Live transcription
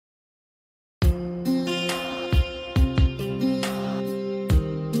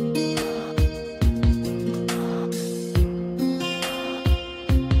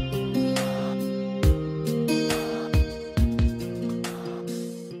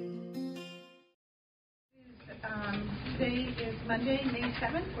Monday, May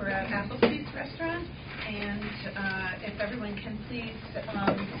 7th. We're at Applebee's restaurant, and if everyone can please stand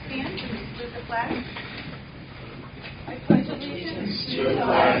to salute the flag. I pledge allegiance to the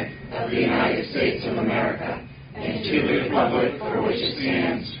flag of the United States of America and to the republic for which it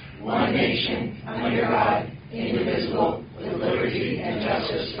stands, one nation, under God, indivisible, with liberty and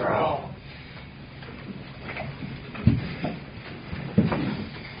justice for all.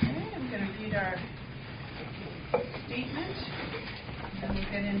 I'm going to read our statement, and then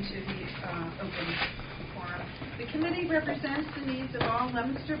we'll get into the open forum. The committee represents the needs of all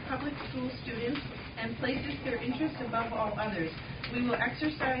Leominster Public School students and places their interests above all others. We will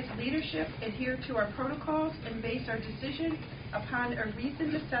exercise leadership, adhere to our protocols, and base our decision upon a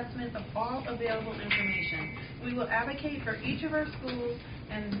reasoned assessment of all available information. We will advocate for each of our schools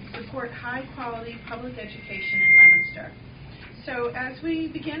and support high-quality public education in Leominster. So as we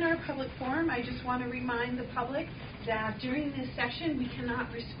begin our public forum, I just want to remind the public that during this session we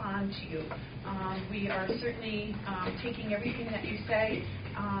cannot respond to you. We are certainly taking everything that you say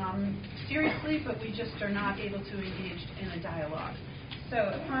seriously, but we just are not able to engage in a dialogue. So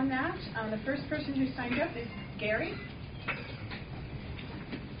upon that, the first person who signed up is Gary.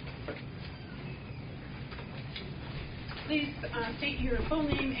 Please state your full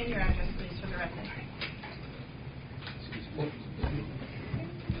name and your address, please, for the record.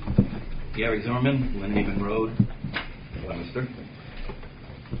 Gary Zimmerman, Linhaven Road, Leominster.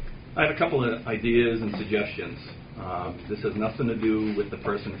 I have a couple of ideas and suggestions. This has nothing to do with the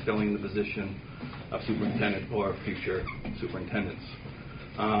person filling the position of superintendent or future superintendents.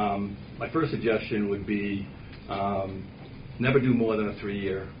 My first suggestion would be never do more than a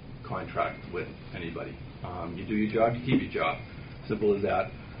 3-year contract with anybody. You do your job, you keep your job. Simple as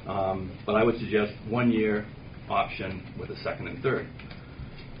that. But I would suggest 1-year option with a second and third.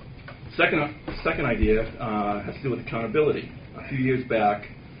 Second idea has to do with accountability. A few years back,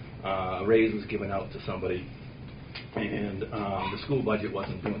 a raise was given out to somebody, and the school budget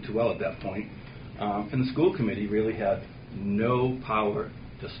wasn't doing too well at that point. And the school committee really had no power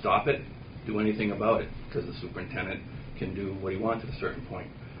to stop it, do anything about it, because the superintendent can do what he wants at a certain point.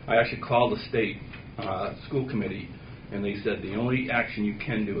 I actually called the state school committee, and they said the only action you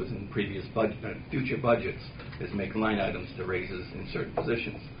can do is in previous future budgets is make line items to raises in certain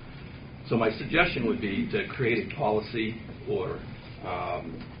positions. So my suggestion would be to create a policy or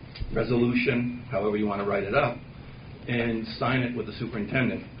resolution, however you want to write it up, and sign it with the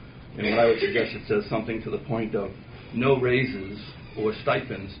superintendent. And what I would suggest, it says something to the point of no raises or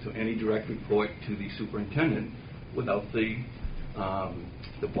stipends to any direct report to the superintendent without the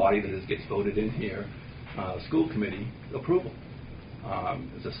body that gets voted in here, school committee approval.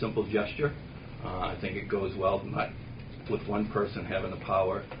 It's a simple gesture. I think it goes well, not with one person having the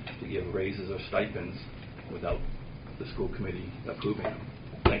power to give raises or stipends without the school committee approving them.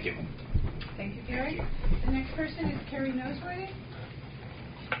 Thank you. Thank you, Gary. The next person is Carrie Noseworthy.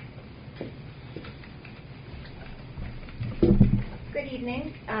 Good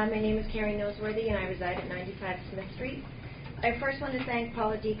evening. My name is Carrie Noseworthy, and I reside at 95 Smith Street. I first want to thank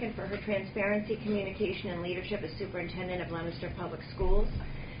Paula Deacon for her transparency, communication, and leadership as superintendent of Leominster Public Schools.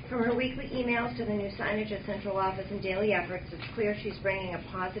 From her weekly emails to the new signage at central office and daily efforts, it's clear she's bringing a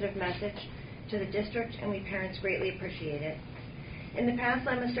positive message to the district, and we parents greatly appreciate it. In the past,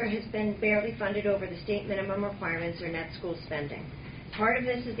 Leominster has been barely funded over the state minimum requirements or net school spending. Part of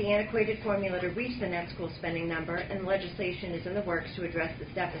this is the antiquated formula to reach the net school spending number, and legislation is in the works to address this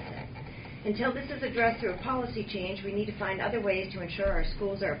deficit. Until this is addressed through a policy change, we need to find other ways to ensure our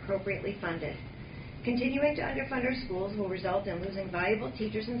schools are appropriately funded. Continuing to underfund our schools will result in losing valuable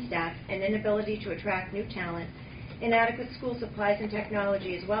teachers and staff, an inability to attract new talent, inadequate school supplies and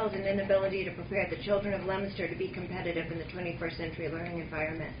technology, as well as an inability to prepare the children of Leominster to be competitive in the 21st century learning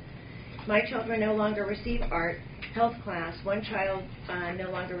environment. My children no longer receive art, health class. One child no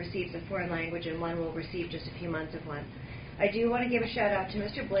longer receives a foreign language, and one will receive just a few months of one. I do want to give a shout out to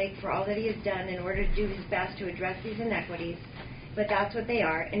Mr. Blake for all that he has done in order to do his best to address these inequities, but that's what they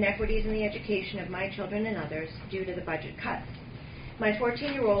are, inequities in the education of my children and others due to the budget cuts. My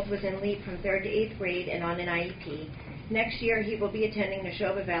 14-year-old was in LEAP from 3rd to 8th grade and on an IEP. Next year, he will be attending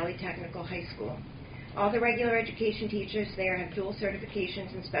Neshoba Valley Technical High School. All the regular education teachers there have dual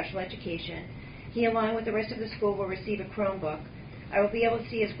certifications in special education. He, along with the rest of the school, will receive a Chromebook. I will be able to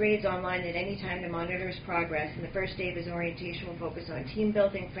see his grades online at any time to monitor his progress, and the first day of his orientation will focus on team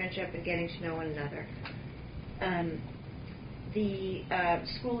building, friendship, and getting to know one another. The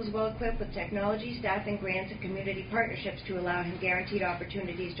school is well equipped with technology, staffing, grants, and community partnerships to allow him guaranteed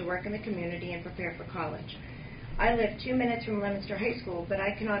opportunities to work in the community and prepare for college. I live 2 minutes from Leominster High School, but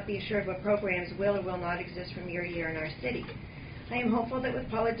I cannot be assured what programs will or will not exist from year to year in our city. I am hopeful that with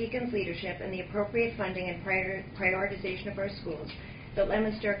Paula Deacon's leadership and the appropriate funding and prioritization of our schools, that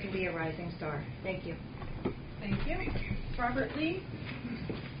Leominster can be a rising star. Thank you. Thank you. Robert Lee.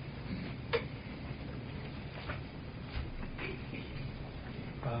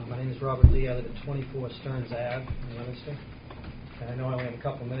 My name is Robert Lee. I live at 24 Stearns Ave in Leominster. And I know I only have a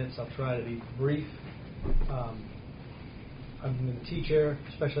couple minutes. I'll try to be brief. I've been a teacher,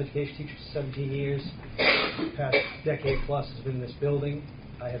 special education teacher for 17 years. The past decade plus has been in this building.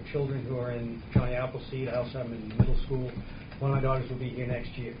 I have children who are in Johnny Appleseed. I also have them in middle school. One of my daughters will be here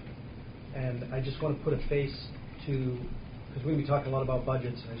next year. And I just want to put a face to, because we've been talking a lot about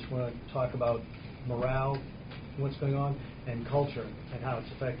budgets, and I just want to talk about morale, what's going on, and culture, and how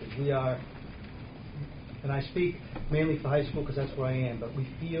it's affected. We are, and I speak mainly for high school because that's where I am, but we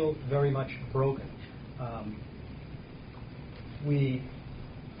feel very much broken. We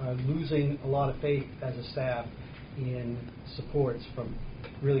are losing a lot of faith as a staff in supports from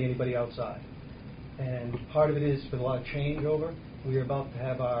really anybody outside. And part of it is for a lot of changeover. We are about to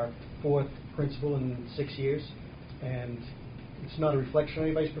have our 4th principal in 6 years, and it's not a reflection of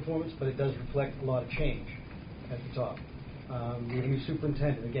anybody's performance, but it does reflect a lot of change at the top. We have a new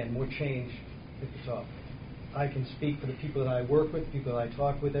superintendent, again, more change at the top. I can speak for the people that I work with, people that I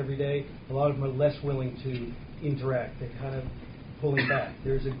talk with every day. A lot of them are less willing to interact. They're kind of pulling back.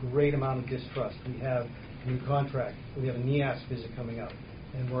 There's a great amount of distrust. We have a new contract. We have a NEAS visit coming up,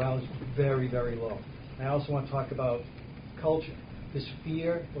 and morale is very, very low. I also want to talk about culture. This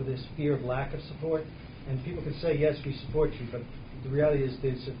fear of lack of support, and people can say, yes, we support you, but the reality is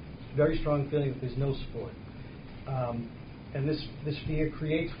there's a very strong feeling that there's no support. And this fear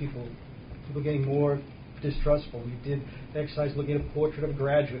creates people getting more distrustful. We did an exercise looking at a portrait of a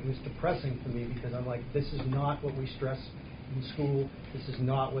graduate, and it's depressing for me because I'm like, this is not what we stress in school. This is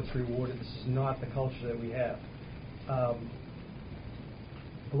not what's rewarded. This is not the culture that we have. A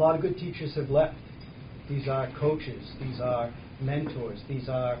lot of good teachers have left. These are coaches. These are mentors. These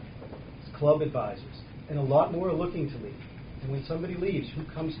are club advisors. And a lot more are looking to leave. And when somebody leaves, who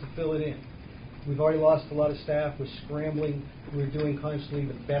comes to fill it in? We've already lost a lot of staff. We're scrambling. We're doing constantly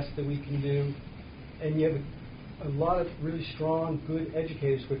the best that we can do. And you have a lot of really strong, good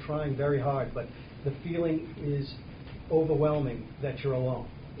educators who are trying very hard. But the feeling is overwhelming that you're alone.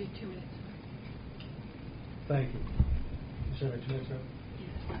 You have 2 minutes. Thank you. You said our 2 minutes, right?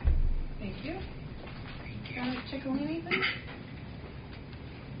 Yes. Thank you. Ciccolini, please.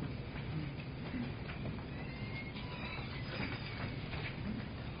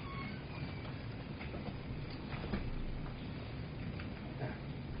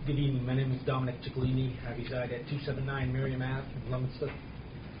 Good evening. My name is Dominic Ciccolini. I reside at 279 Miriam Ave in Leominster.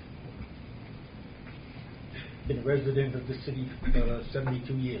 Been a resident of the city for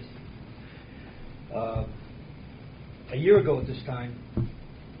 72 years. A year ago at this time,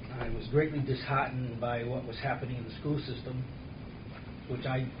 I was greatly disheartened by what was happening in the school system, which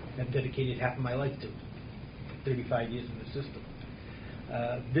I have dedicated half of my life to, 35 years in the system.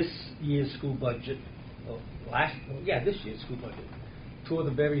 This year's school budget, this year's school budget, tore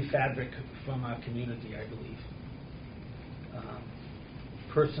the very fabric from our community, I believe.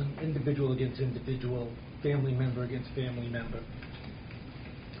 Individual against individual, family member against family member.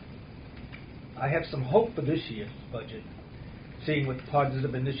 I have some hope for this year's budget, seeing what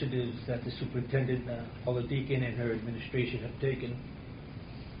positive initiatives that the superintendent, Paula Deacon, and her administration have taken.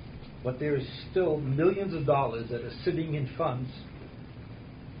 But there is still millions of dollars that are sitting in funds,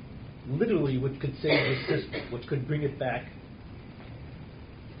 literally which could save the system, which could bring it back.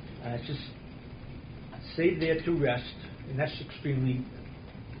 It's just stayed there to rest, and that's extremely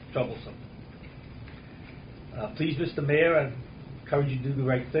troublesome. Please, Mr. Mayor, I encourage you to do the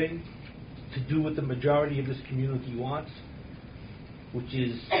right thing, to do what the majority of this community wants, which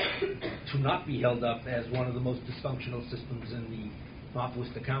is to not be held up as one of the most dysfunctional systems in the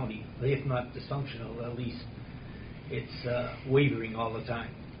Northwest County. If not dysfunctional, at least it's wavering all the time.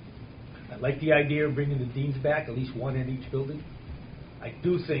 I like the idea of bringing the deans back, at least one in each building. I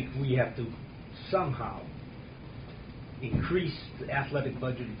do think we have to somehow increase the athletic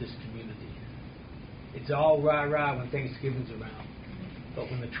budget of this community. It's all rah-rah when Thanksgiving's around. But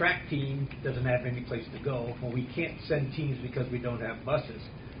when the track team doesn't have any place to go, when we can't send teams because we don't have buses,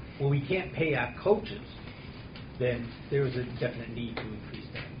 when we can't pay our coaches, then there is a definite need to increase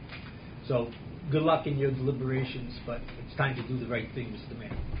that. So good luck in your deliberations, but it's time to do the right thing, Mr.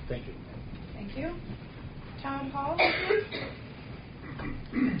 Mayor. Thank you. Thank you. Town Hall.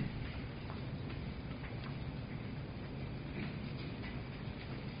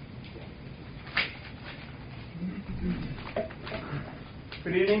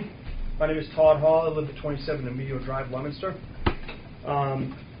 Good evening. My name is Todd Hall. I live at 27 Emilio Drive, Leominster.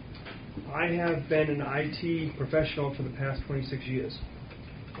 I have been an IT professional for the past 26 years.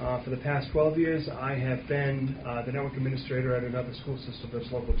 For the past 12 years, I have been the network administrator at another school system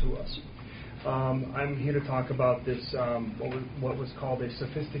that's local to us. I'm here to talk about this, what was called a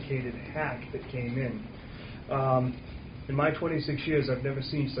sophisticated hack that came in. In my 26 years, I've never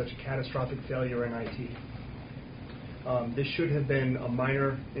seen such a catastrophic failure in IT. This should have been a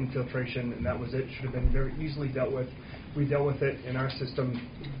minor infiltration, and that was it. Should have been very easily dealt with. We dealt with it in our system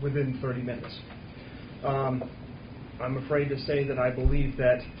within 30 minutes. I'm afraid to say that I believe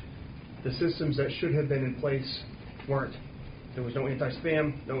that the systems that should have been in place weren't. There was no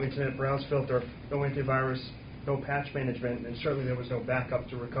anti-spam, no internet browse filter, no antivirus, no patch management, and certainly there was no backup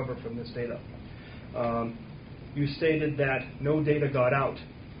to recover from this data. You stated that no data got out.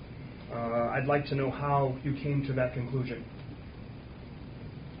 I'd like to know how you came to that conclusion.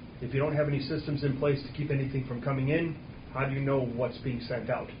 If you don't have any systems in place to keep anything from coming in, how do you know what's being sent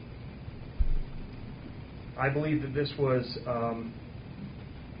out? I believe that this was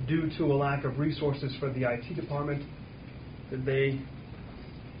due to a lack of resources for the IT department, that they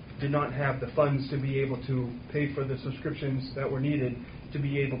did not have the funds to be able to pay for the subscriptions that were needed to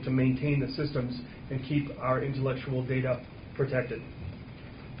be able to maintain the systems and keep our intellectual data protected.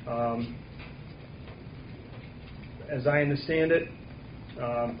 As I understand it,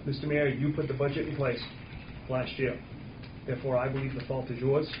 Mr. Mayor, you put the budget in place last year. Therefore, I believe the fault is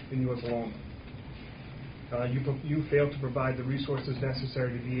yours and yours alone. You failed to provide the resources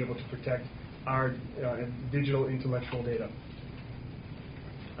necessary to be able to protect our digital intellectual data.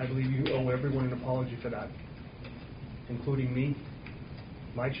 I believe you owe everyone an apology for that, including me,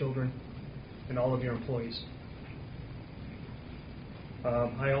 my children, and all of your employees.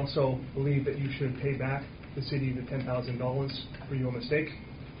 I also believe that you should pay back the city the $10,000 for your mistake,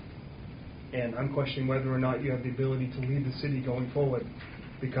 and I'm questioning whether or not you have the ability to lead the city going forward,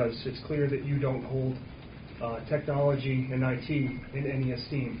 because it's clear that you don't hold technology and IT in any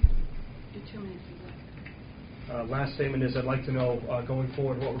esteem. Your 2 minutes is up. Last statement is I'd like to know going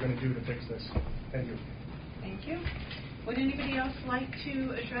forward what we're going to do to fix this. Thank you. Thank you. Would anybody else like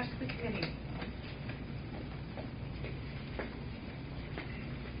to address the committee?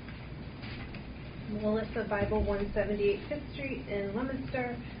 Melissa Bible, 178 5th Street in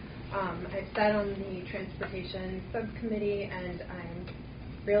Leominster. I've sat on the transportation subcommittee, and I'm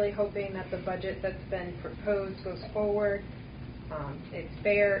really hoping that the budget that's been proposed goes forward. It's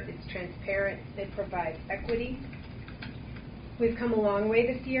fair, it's transparent, it provides equity. We've come a long way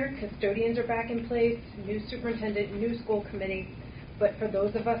this year. Custodians are back in place, new superintendent, new school committee. But for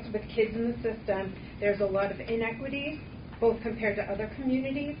those of us with kids in the system, there's a lot of inequity, both compared to other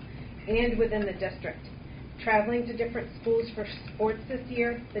communities and within the district. Traveling to different schools for sports this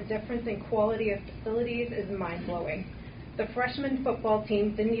year, the difference in quality of facilities is mind-blowing. The freshman football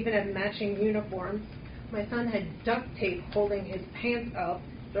team didn't even have matching uniforms. My son had duct tape holding his pants up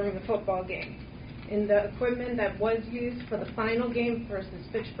during the football game. And the equipment that was used for the final game versus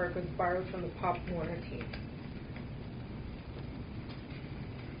Fitchburg was borrowed from the Pop Warner team.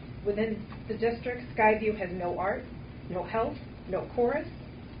 Within the district, Skyview has no art, no health, no chorus.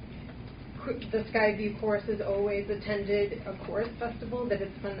 The Skyview chorus has always attended a chorus festival that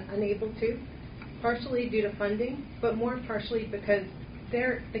it's been unable to, partially due to funding, but more partially because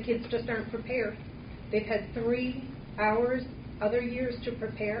the kids just aren't prepared. They've had 3 hours other years to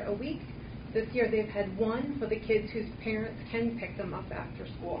prepare a week. This year they've had 1 for the kids whose parents can pick them up after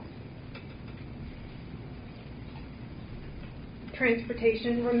school.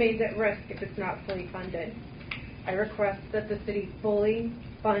 Transportation remains at risk if it's not fully funded. I request that the city fully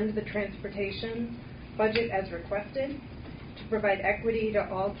fund the transportation budget as requested to provide equity to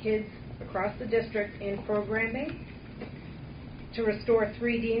all kids across the district in programming, to restore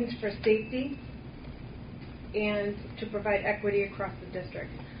 3 deans for safety, and to provide equity across the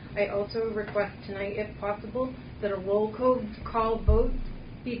district. I also request tonight, if possible, that a roll call vote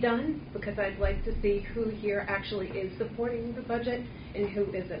be done, because I'd like to see who here actually is supporting the budget and who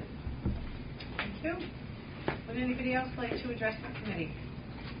isn't. Thank you. Would anybody else like to address the committee?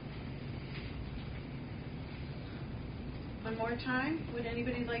 One more time, would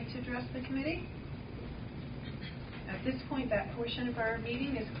anybody like to address the committee? At this point, that portion of our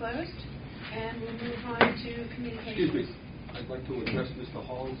meeting is closed, and we'll move on to communications. Excuse me. I'd like to address Mr.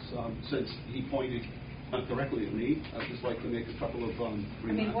 Halls, since he pointed directly at me. I'd just like to make a couple of remarks.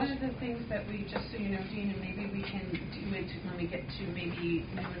 I mean, one of the things that we, just so you know, Dean, and maybe we can do it when we get to maybe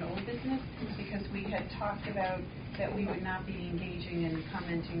new and old business, because we had talked about that we would not be engaging and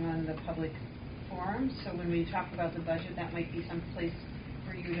commenting on the public forum. So when we talk about the budget, that might be some place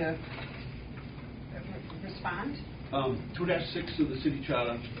for you to respond. 2-6 of the city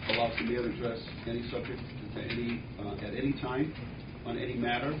charter allows the mayor to address any subject to any, at any time, on any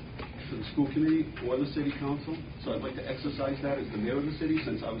matter, to the school committee or the city council. So I'd like to exercise that as the mayor of the city,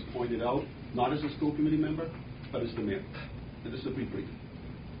 since I was pointed out, not as a school committee member, but as the mayor. And this will be brief.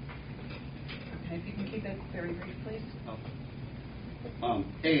 Okay, if you can keep it very brief, please.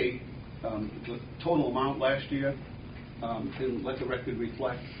 The total amount last year, and let the record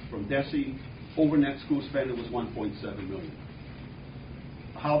reflect, from DESE, over net school spending was $1.7 million.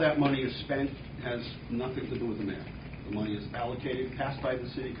 How that money is spent has nothing to do with the mayor. The money is allocated, passed by the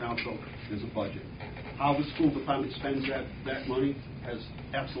city council, there's a budget. How the school department spends that money has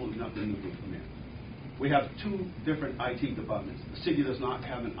absolutely nothing to do with the mayor. We have two different IT departments. The city does not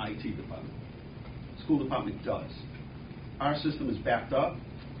have an IT department. The school department does. Our system is backed up,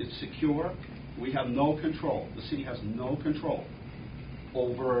 it's secure, we have no control. The city has no control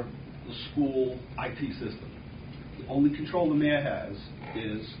over the school IT system. The only control the mayor has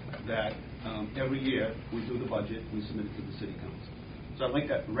is that every year we do the budget, we submit it to the city council. So I'd like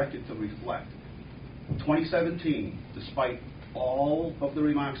that record to reflect. 2017, despite all of the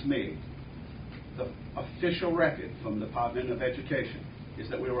remarks made, the official record from the Department of Education is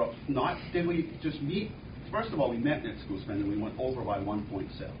that we were up, not did we just meet, first of all, we met net school spending, we went over by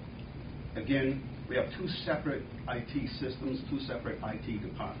 1.7. Again, we have two separate IT systems, two separate IT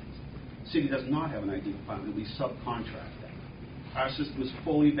departments. The city does not have an IT department, we subcontract that. Our system is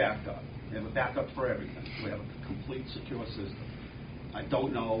fully backed up. We have a backup for everything. We have a complete secure system. I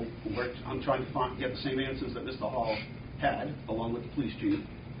don't know, I'm trying to get the same answers that Mr. Hall had, along with the police chief,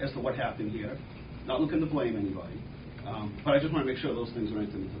 as to what happened here. Not looking to blame anybody, but I just want to make sure those things are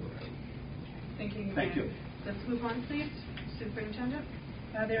entered into the record. Thank you. Thank you. Let's move on, please. Superintendent?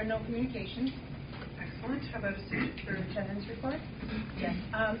 There are no communications. Excellent. How about a superintendent's report? Yes.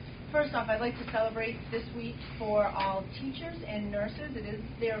 First off, I'd like to celebrate this week for all teachers and nurses. It is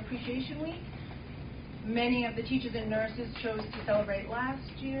their appreciation week. Many of the teachers and nurses chose to celebrate last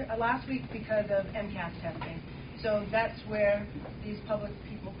week because of MCAS testing. So that's where these public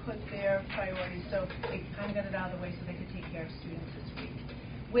people put their priorities. So they kind of got it out of the way so they could take care of students this week.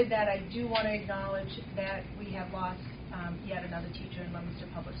 With that, I do want to acknowledge that we have lost yet another teacher in Leominster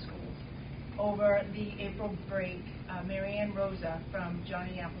Public Schools. Over the April break, Marianne Rosa from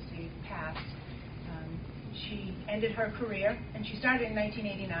Johnny Appleseed passed. She ended her career, and she started in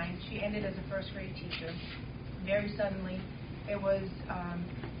 1989. She ended as a first grade teacher very suddenly. It was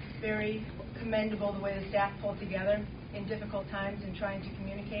very commendable the way the staff pulled together in difficult times in trying to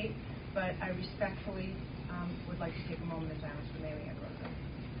communicate, but I respectfully would like to take a moment of silence for Marianne Rosa.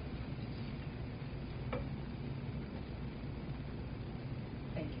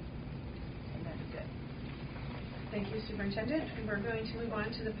 Thank you. And that is it. Thank you, Superintendent. And we're going to move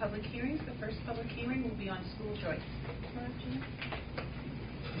on to the public hearings. The first public hearing will be on school choice.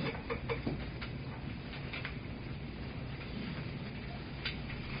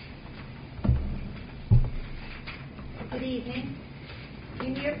 Good evening.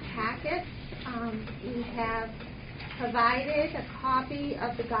 In your packet, we have provided a copy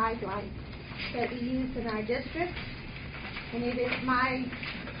of the guidelines that we use in our district, and it is my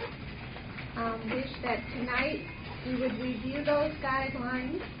wish that tonight we would review those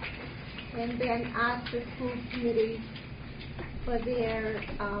guidelines and then ask the school committee for their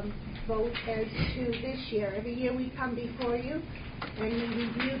vote as to this year. Every year we come before you and we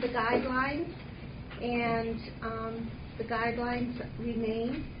review the guidelines, and the guidelines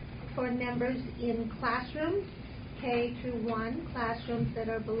remain for numbers in classrooms, K through 1, classrooms that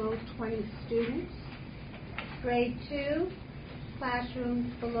are below 20 students, grade 2,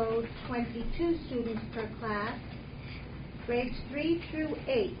 classrooms below 22 students per class, grades 3 through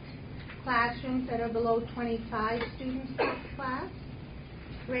 8, classrooms that are below 25 students per class,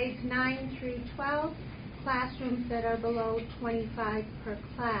 grades 9 through 12, classrooms that are below 25 per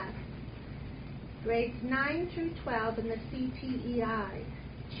class, grades 9 through 12 in the CTEI,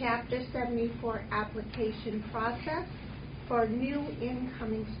 Chapter 74 application process for new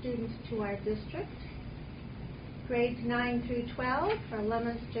incoming students to our district, grades 9 through 12 for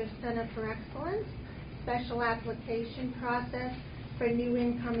Leominster Center for Excellence, special application process for new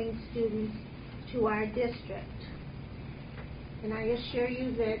incoming students to our district. And I assure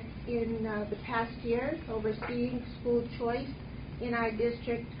you that in the past year, overseeing school choice in our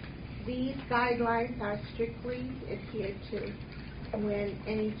district, these guidelines are strictly adhered to when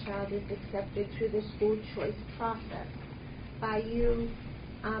any child is accepted through the school choice process. By you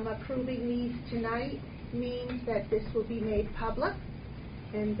approving these tonight means that this will be made public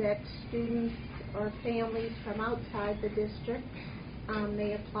and that students or families from outside the district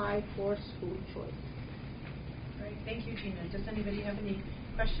may apply for school choice. Great. Great, thank you, Gina. Does anybody have any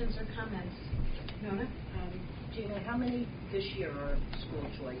questions or comments? Nona? Gina, how many this year are school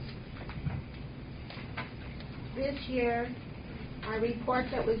choice? This year, our report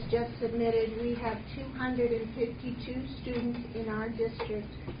that was just submitted, we have 252 students in our district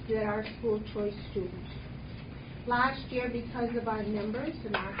that are school choice students. Last year, because of our numbers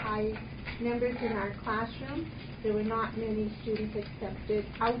and our high numbers in our classroom, there were not many students accepted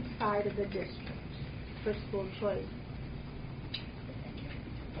outside of the district for school choice.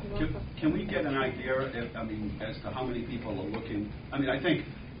 Can we get an idea, as to how many people are looking? I think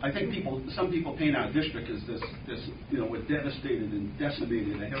some people paint our district as this, we're devastated and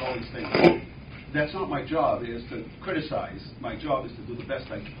decimated. I hear all these things. That's not my job, is to criticize. My job is to do the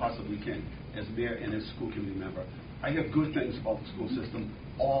best I possibly can as mayor and as school committee member. I hear good things about the school system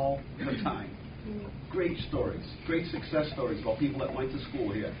all the time. Great stories, great success stories about people that went to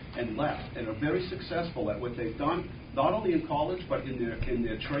school here and left and are very successful at what they've done, not only in college, but in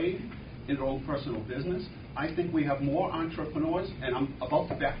their trade, in their own personal business. I think we have more entrepreneurs, and I'm about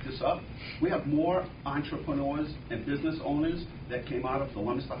to back this up. We have more entrepreneurs and business owners that came out of the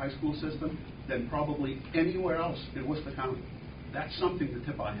Leominster High School system than probably anywhere else in Worcester County. That's something to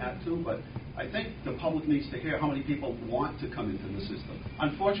tip our hat to, but I think the public needs to hear how many people want to come into the system.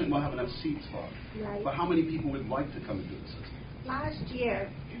 Unfortunately, we don't have enough seats for it. Right. But how many people would like to come into the system? Last year,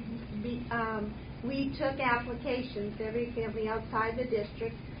 we took applications. Every family outside the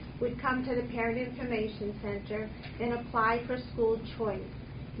district would come to the Parent Information Center and apply for school choice.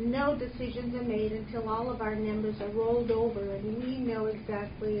 No decisions are made until all of our numbers are rolled over and we know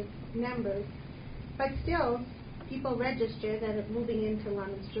exactly numbers. But still, people register that are moving into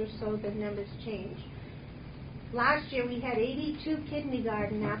Leominster, so the numbers change. Last year we had 82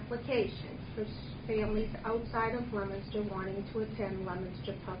 kindergarten applications for families outside of Leominster wanting to attend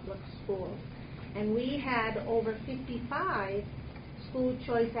Leominster Public Schools. And we had over 55 school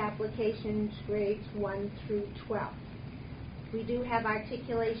choice applications grades 1 through 12. We do have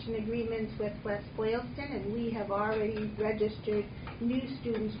articulation agreements with West Boylston, and we have already registered new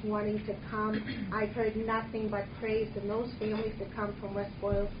students wanting to come. I've heard nothing but praise, and those families that come from West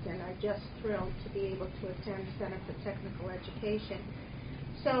Boylston are just thrilled to be able to attend Center for Technical Education.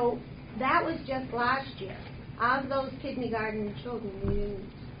 So that was just last year. Of those kindergarten children,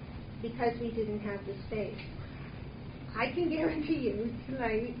 because we didn't have the space. I can guarantee you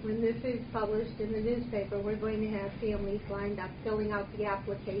tonight, when this is published in the newspaper, we're going to have families lined up filling out the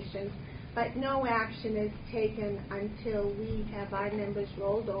applications, but no action is taken until we have our numbers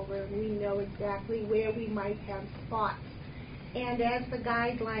rolled over and we know exactly where we might have spots. And as the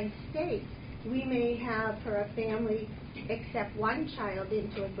guidelines state, we may have for a family accept one child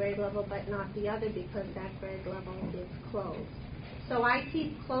into a grade level but not the other because that grade level is closed. So I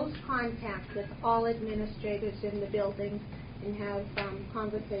keep close contact with all administrators in the building and have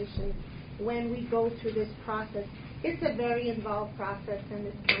conversations when we go through this process. It's a very involved process, and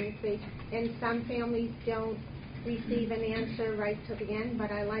it's lengthy, and some families don't receive an answer right to the end,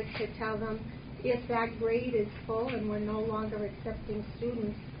 but I like to tell them if that grade is full and we're no longer accepting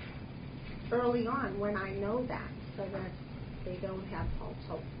students early on when I know that, so that they don't have false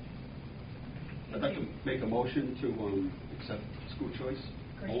hope. I'd like to make a motion to accept school choice,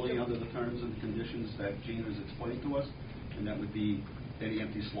 only under the terms and conditions that Gina has explained to us, and that would be any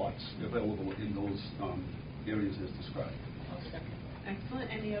empty slots available in those areas as described. Excellent.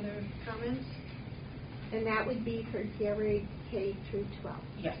 Any other comments? And that would be for grade K through 12.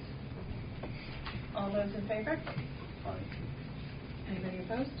 Yes. All those in favor? Aye. Anybody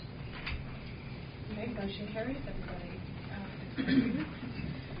opposed? Okay, motion carries. Everybody.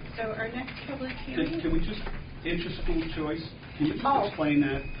 So our next public hearing. Can we just, inter-school choice, can you just explain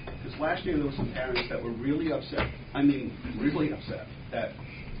that? Because last year there were some parents that were really upset, really upset, that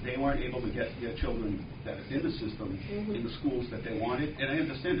they weren't able to get their children that are in the system in the schools that they wanted. And I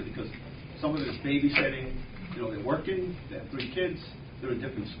understand it because some of it is babysitting, they're working, they have 3 kids, they're in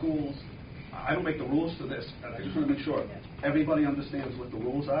different schools. I don't make the rules to this, and I just want to make sure everybody understands what the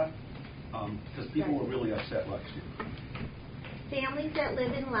rules are, because people were really upset last year. Families that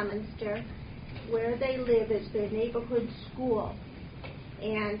live in Leominster, where they live is their neighborhood school.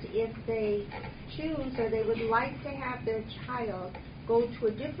 And if they choose or they would like to have their child go to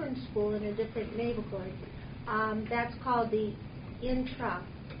a different school in a different neighborhood, that's called the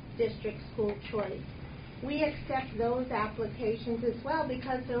intra-district school choice. We accept those applications as well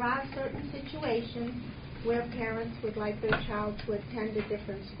because there are certain situations where parents would like their child to attend a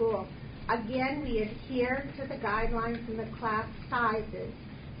different school. Again, we adhere to the guidelines and the class sizes,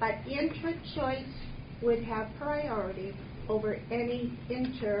 but intra-choice would have priority over any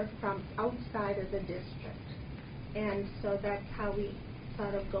inter from outside of the district. And so that's how we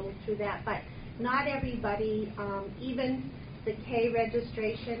sort of go through that. But not everybody, even the K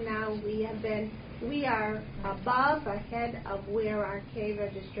registration now, we are ahead of where our K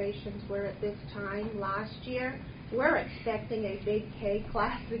registrations were at this time last year. We're expecting a big K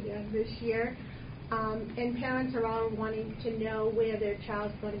class again this year. And parents are all wanting to know where their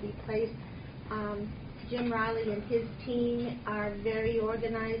child's going to be placed. Jim Riley and his team are very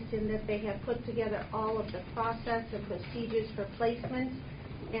organized in that they have put together all of the process and procedures for placement,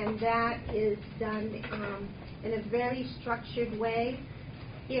 and that is done in a very structured way.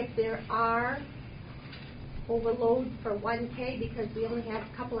 If there are overload for 1K, because we only have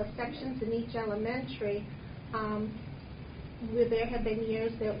a couple of sections in each elementary, where there have been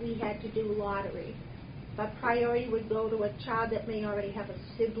years that we had to do lottery. But priority would go to a child that may already have a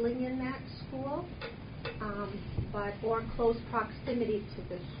sibling in that school, or close proximity to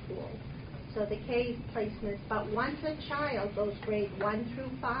the school. So the K placements, but once a child goes grade 1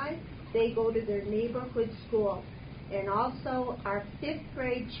 through 5, they go to their neighborhood school. And also our 5th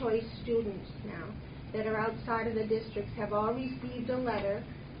grade choice students now that are outside of the districts have all received a letter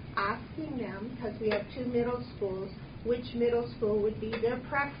asking them, because we have 2 middle schools, which middle school would be their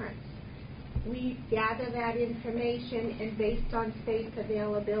preference. We gather that information, and based on space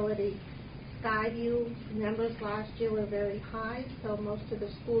availability, Skyview numbers last year were very high, so most of the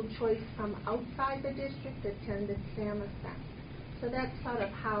school choice from outside the district attended Samoset. So that's sort of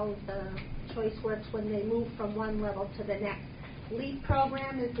how the choice works when they move from one level to the next. LEAP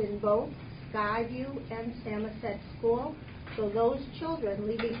program is in both Skyview and Samoset School, so those children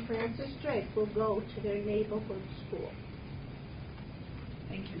leaving Francis Drake will go to their neighborhood school.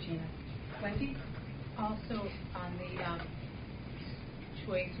 Thank you, Gina. Wendy? Also, on the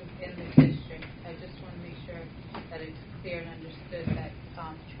choice within the district, I just want to make sure that it's clear and understood that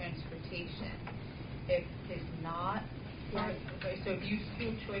transportation, if it's not, so if you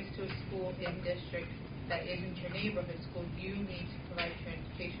school choice to a school in district that isn't your neighborhood school, you need to provide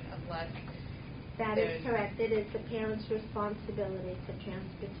transportation unless that is correct. It is the parent's responsibility for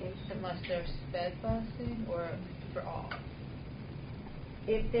transportation. Unless there's sped busing or for all.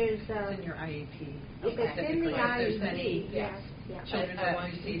 If there's it's in your IEP. If it's in the IEP, many yes. Children that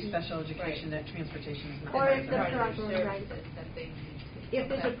want to see special education, that transportation is not. Or if the program, right. That they need to. If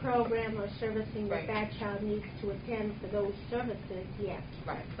there's a program or servicing that that child needs to attend for those services, yes.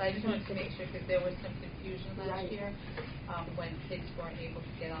 Right. But I just wanted to make sure, because there was some confusion last year when kids weren't able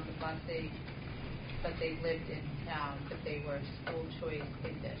to get on the bus, but they lived in town, but they were school choice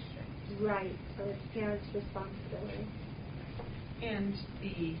in district. Right. So it's parents' responsibility. And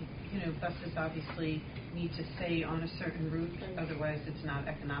the buses obviously need to stay on a certain route, otherwise it's not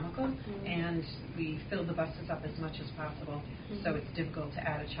economical. And we fill the buses up as much as possible, so it's difficult to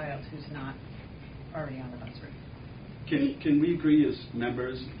add a child who's not already on the bus route. Can we agree as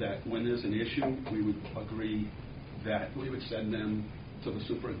members that when there's an issue, we would agree that we would send them to the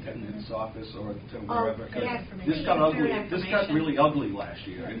superintendent's office or to wherever? Yes. This got really ugly last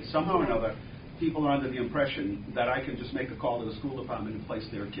year, and somehow or another, people are under the impression that I can just make a call to the school department and place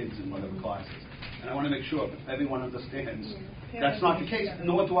their kids in whatever classes. And I want to make sure everyone understands that's not the case,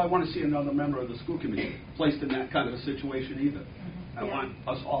 nor do I want to see another member of the school committee placed in that kind of a situation either. I want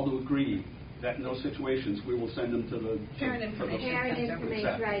us all to agree that in those situations we will send them to the parent information,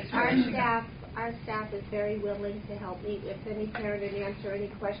 right. Our staff is very willing to help meet with any parent and answer any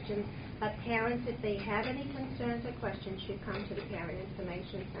questions. But parents, if they have any concerns or questions, should come to the Parent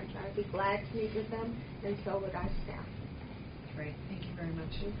Information Center. I'd be glad to meet with them, and so would our staff. Great. Thank you very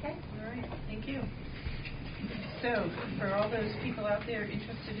much. Okay. All right. Thank you. So, for all those people out there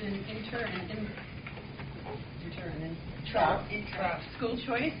interested in school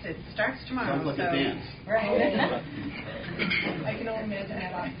choice, it starts tomorrow. Sounds like a dance. Right. I can only imagine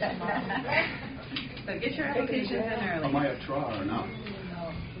that tomorrow. So get your applications in early. Am I a try or not?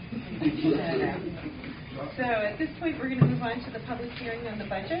 So at this point, we're going to move on to the public hearing on the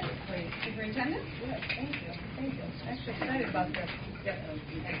budget. Superintendent? Yes, thank you. Thank you. I'm actually excited about this.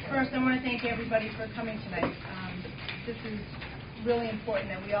 First, I want to thank everybody for coming tonight. This is really important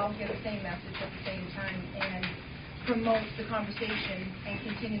that we all get the same message at the same time and promote the conversation and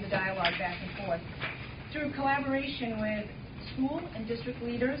continue the dialogue back and forth. Through collaboration with school and district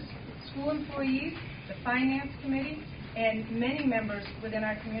leaders, school employees, the finance committee, and many members within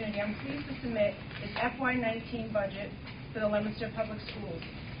our community, I'm pleased to submit this FY19 budget for the Leominster Public Schools.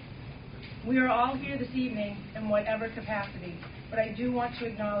 We are all here this evening in whatever capacity, but I do want to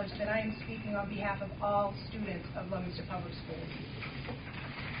acknowledge that I am speaking on behalf of all students of Leominster Public Schools.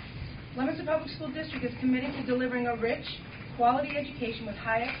 Leominster Public School District is committed to delivering a rich, quality education with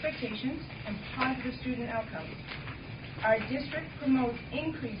high expectations and positive student outcomes. Our district promotes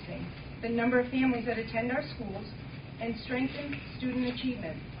increasing the number of families that attend our schools and strengthens student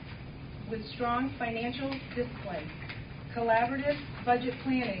achievement with strong financial discipline, collaborative budget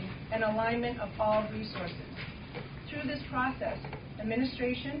planning, and alignment of all resources. Through this process,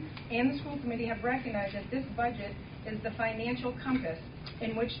 administration and the school committee have recognized that this budget is the financial compass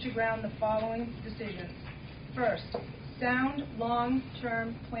in which to ground the following decisions. First, sound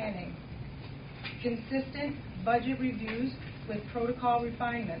long-term planning, consistent budget reviews with protocol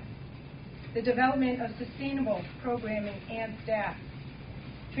refinement, the development of sustainable programming and staff,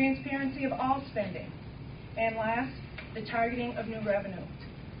 transparency of all spending, and last, the targeting of new revenue.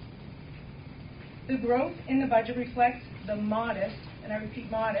 The growth in the budget reflects the modest, and I repeat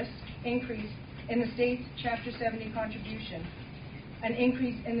modest, increase in the state's Chapter 70 contribution, an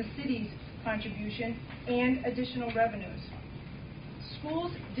increase in the city's contribution, and additional revenues.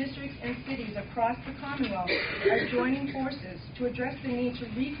 Schools, districts, and cities across the Commonwealth are joining forces to address the need to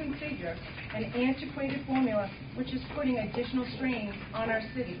reconfigure an antiquated formula which is putting additional strain on our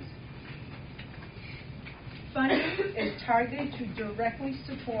cities. Funding is targeted to directly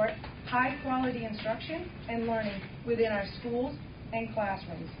support high-quality instruction and learning within our schools and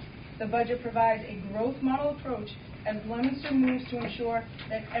classrooms. The budget provides a growth model approach as Leominster moves to ensure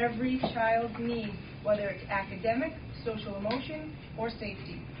that every child's needs, whether it's academic, social emotion, or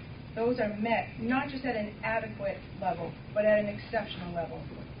safety, those are met not just at an adequate level, but at an exceptional level.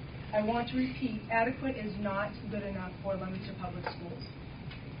 I want to repeat, adequate is not good enough for Leominster Public Schools.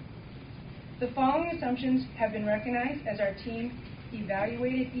 The following assumptions have been recognized as our team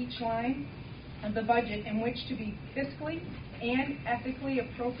evaluated each line of the budget in which to be fiscally and ethically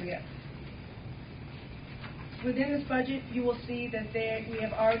appropriate. Within this budget, you will see that we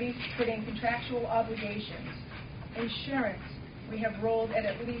have already put in contractual obligations. Insurance, we have rolled at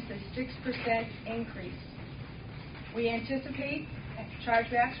least a 6% increase. We anticipate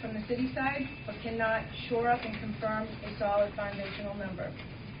chargebacks from the city side, but cannot shore up and confirm a solid foundational number.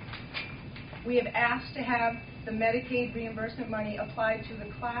 We have asked to have the Medicaid reimbursement money applied to the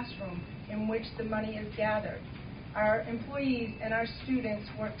classroom in which the money is gathered. Our employees and our students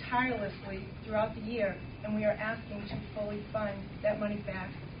work tirelessly throughout the year, and we are asking to fully fund that money back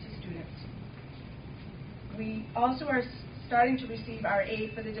to students. We also are starting to receive our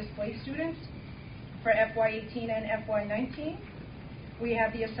aid for the displaced students for FY18 and FY19. We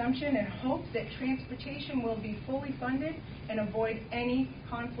have the assumption and hope that transportation will be fully funded and avoid any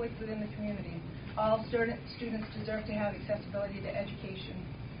conflict within the community. All students deserve to have accessibility to education.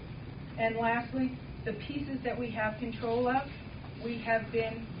 And lastly, the pieces that we have control of, we have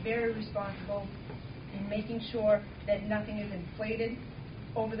been very responsible in making sure that nothing is inflated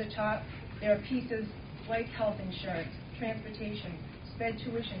over the top. There are pieces like health insurance, transportation, sped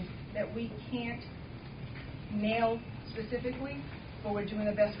tuition that we can't nail specifically, but we're doing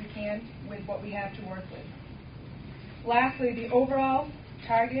the best we can with what we have to work with. Lastly, the overall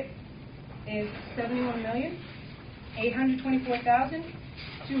target is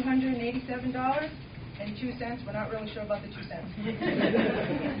 $71,824,287.02. We're not really sure about the 2 cents,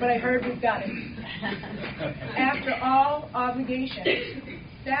 but I heard we've got it. After all obligations,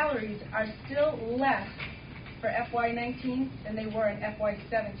 salaries are still less for FY19 than they were in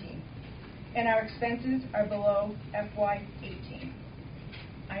FY17, and our expenses are below FY18.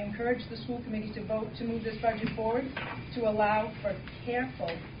 I encourage the school committee to vote to move this budget forward to allow for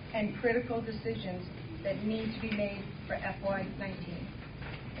careful and critical decisions that need to be made for FY19.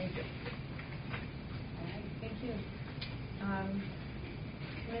 Thank you. All right, thank you.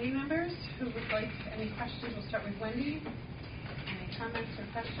 Committee members who would like any questions? We'll start with Wendy. Any comments or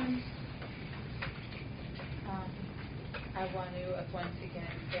questions? I want to once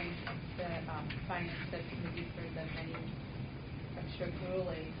again thank the Finance Subcommittee for the many, I'm sure,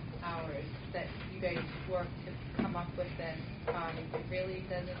 grueling hours that you guys worked to come up with this. It really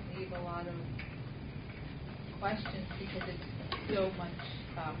doesn't leave a lot of questions because it's so much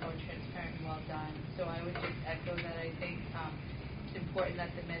more transparent and well done. So I would just echo that. I think it's important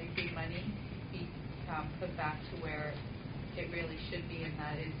that the Medicaid money be put back to where it really should be, and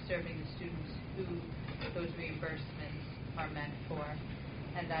that is serving the students who those reimbursements are meant for.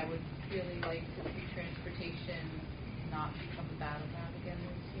 And I would really like to see transportation not become a battleground again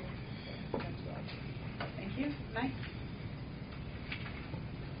this year. So that's what I think. Thank you. Mike?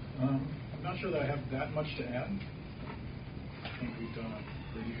 I'm not sure that I have that much to add. I think we've done a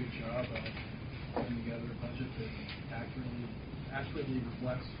pretty good job of putting together a budget that accurately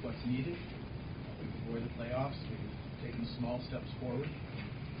reflects what's needed. We've avoided layoffs. We've taken small steps forward.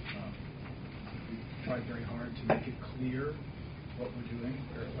 We've tried very hard to make it clear what we're doing,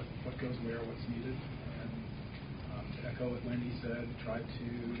 what goes where, what's needed. And to echo what Wendy said, tried to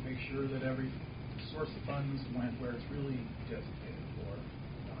make sure that every source of funds went where it's really designated for,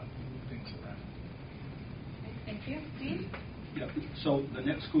 not move things around. Thank you. Dean? Yeah, so the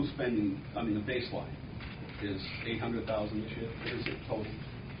net school spending, I mean, the baseline is $800,000 this year. What is it total? Do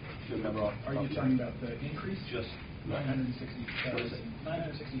you remember? Are you talking about the increase? Just 960,000. What is it?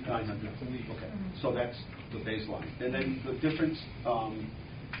 960,000, I believe. Okay, so that's the baseline. And then the difference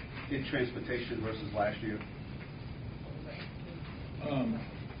in transportation versus last year?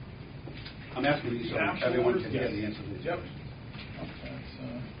 I'm asking you so everyone can get the answer to these Yep. questions. That's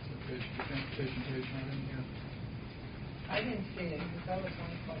the transportation page not in here. I didn't see it, because that was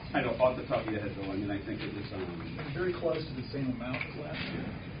one question. I know, off the top of your head, though, I mean, I think it was... It's very close to the same amount as last year.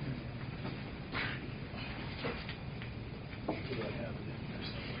 Do I have it in here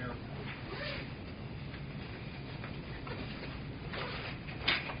somewhere?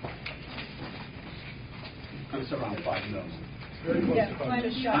 It's around $5 million. Very close Yeah, to 5 might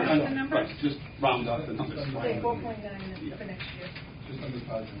have million. shot I know, the numbers. right, just round up the numbers. Say 4.9 for next year. Just under 5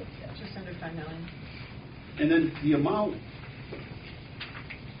 million. Just under $5 million. And then the amount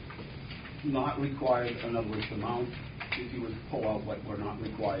not required, in other words, the amount, if you would pull out what we're not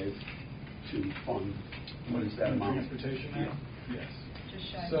required to fund, what is that In amount? transportation now? Yes.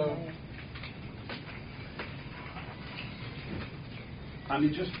 Just shy of So, a million. I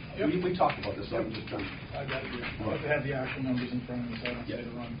mean, just, Yep. we talked about this, so I'm Yep. just trying. I got it here. I Right. have to have the actual numbers in front of me so I don't say Yeah. the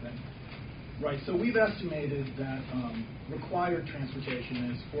wrong thing. Right, so we've estimated that required transportation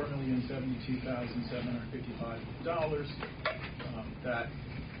is $4,072,755. That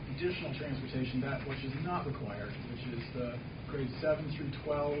additional transportation, that which is not required, which is the grades 7 through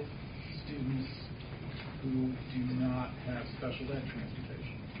 12 students who do not have special ed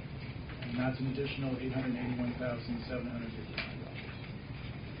transportation. And that's an additional $881,759.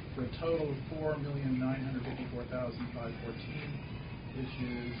 For a total of $4,954,514, which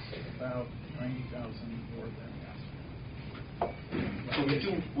is about $90,000 more than last year. So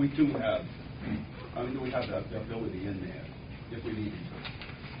we do have, I mean, we have the ability in there if we need to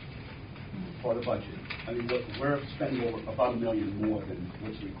for the budget. I mean, we're spending about $1 million more than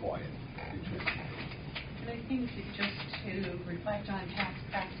what's required in transportation. And I think just to reflect on past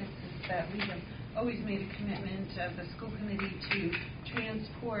practices that we have always made a commitment as a school committee to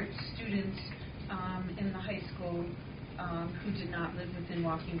transport students in the high school who did not live within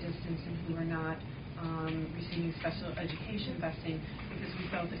walking distance and who were not receiving special education busing, because we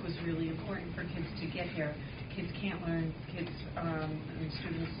felt it was really important for kids to get here. Kids can't learn. Kids and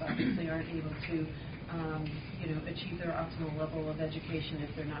students obviously aren't able to achieve their optimal level of education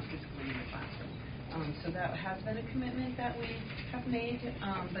if they're not physically in the classroom. So that has been a commitment that we have made,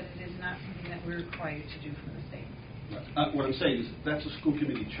 but it is not something that we're required to do from the state. Right. What I'm saying is that's a school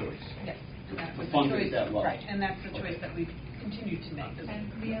committee choice. Yes. And that The was fund the is choice, that level. right, and that's the choice that we've continued to make.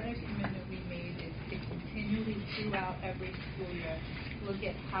 And the other commitment we made is to continually throughout every school year, look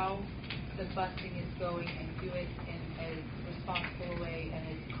at how the busing is going and do it in as responsible a way and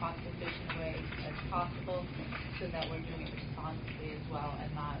as cost-efficient a way as possible so that we're doing it responsibly as well and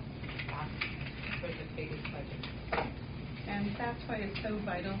not asking for the biggest budget. And that's why it's so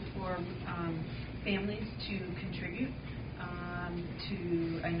vital for families to contribute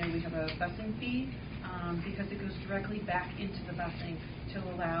I know we have a busing fee because it goes directly back into the busing to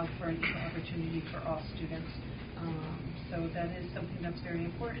allow for an equal opportunity for all students. So that is something that's very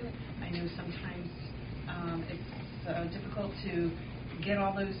important. I know sometimes it's difficult to get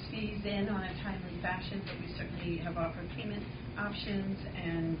all those fees in on a timely fashion, but we certainly have offered payment options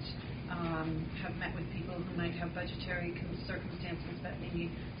and have met with people who might have budgetary circumstances that may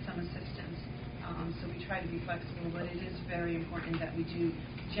need some assistance. So we try to be flexible, but it is very important that we do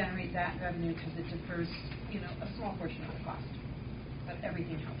generate that revenue because it defers, a small portion of the cost. But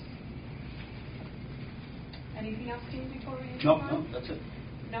everything helps. Anything else, Dean, before we move on? No, that's it.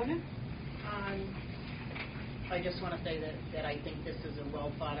 Nona? I just want to say that I think this is a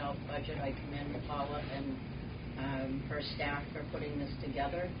well thought out budget. I commend Paula and her staff for putting this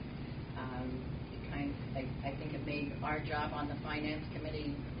together. I think it made our job on the finance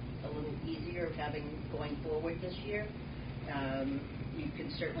committee a little easier going forward this year. You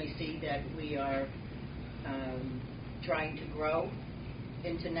can certainly see that we are trying to grow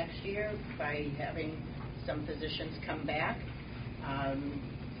into next year by having some positions come back.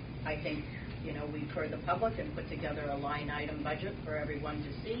 I think, we've heard the public and put together a line item budget for everyone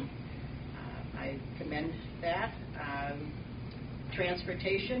to see. I commend that.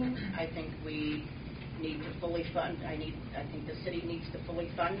 Transportation, I think we need to fully fund. I think the city needs to fully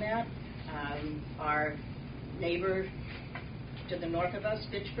fund that. Our neighbor to the north of us,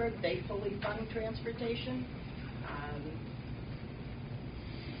 Fitchburg, they fully fund transportation.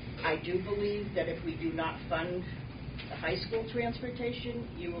 I do believe that if we do not fund the high school transportation,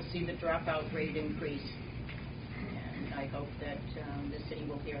 you will see the dropout rate increase. And I hope that the city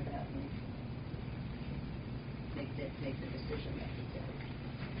will hear that and make the decision necessary.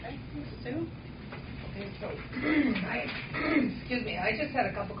 Okay, Sue? Okay, so, excuse me, I just had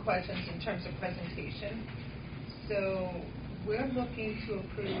a couple questions in terms of presentation. So, we're looking to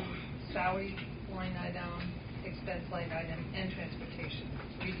approve salary line item, expense line item, and transportation.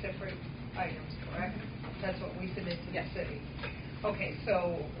 3 separate items, correct? That's what we submit to the city. Okay,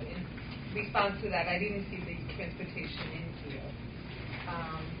 so in response to that, I didn't see the transportation in here.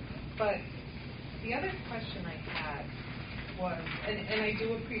 But the other question I had was, and I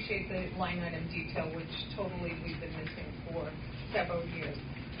do appreciate the line item detail, which totally we've been missing for several years.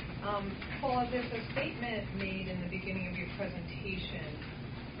 Paula, there's a statement made in the beginning of your presentation,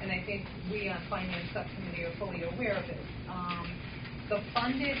 and I think we on Finance Subcommittee are fully aware of it. The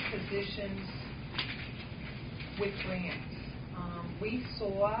funded positions with grants. We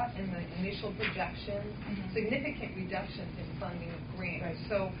saw in the initial projections significant reductions in funding of grants. Right.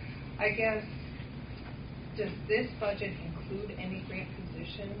 So I guess, does this budget include any grant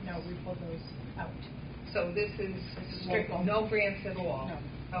positions? No, we pulled those out. So this is strict, local. no grants at all? No.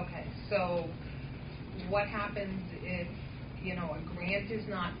 Okay, so what happens if, a grant is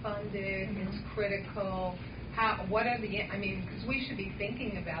not funded, it's critical? What are because we should be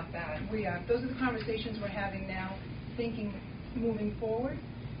thinking about that. We are. Those are the conversations we're having now, thinking moving forward.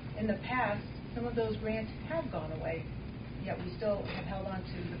 In the past, some of those grants have gone away, yet we still have held on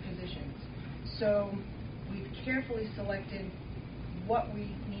to the positions. So we've carefully selected what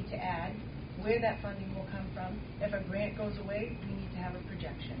we need to add, where that funding will come from. If a grant goes away, we need to have a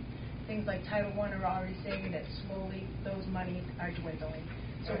projection. Things like Title I are already saying that slowly those monies are dwindling.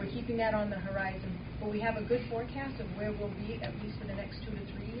 So we're keeping that on the horizon, but we have a good forecast of where we'll be at least for the next 2 to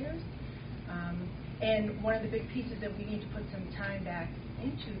 3 years. And one of the big pieces that we need to put some time back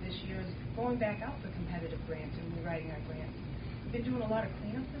into this year is going back out for competitive grants and rewriting our grants. We've been doing a lot of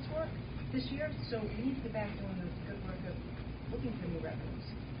cleanup this year, so we need to get back doing the good work of looking for new revenues.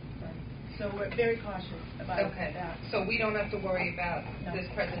 So we're very cautious about that. So we don't have to worry about No. this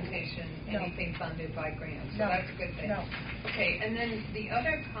presentation, No. anything funded by grants. So No. that's a good thing. No. Okay, and then the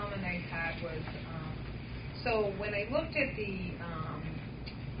other comment I had was, so when I looked at the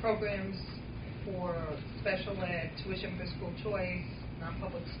programs for special ed, tuition for school choice,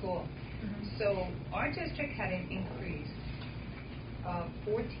 non-public school, so our district had an increase of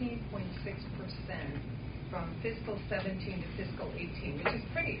 14.6% from fiscal 17 to fiscal 18, which is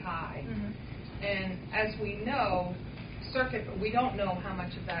pretty high. And as we know, we don't know how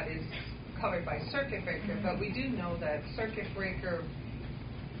much of that is covered by circuit breaker, but we do know that circuit breaker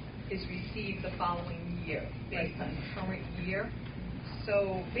is received the following year based on current year.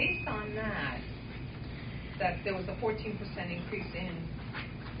 So based on that there was a 14% increase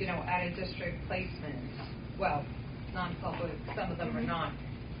in, out of district placements. Well, non-public, some of them are not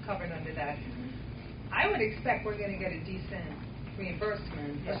covered under that. I would expect we're going to get a decent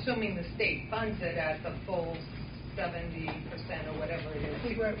reimbursement, assuming the state funds it at the full 70% or whatever it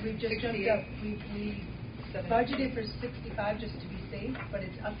is. We just jumped up. We budgeted for 65 just to be safe, but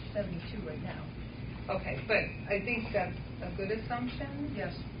it's up to 72 right now. Okay, but I think that's a good assumption?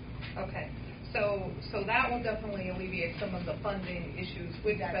 Yes. Okay. So that will definitely alleviate some of the funding issues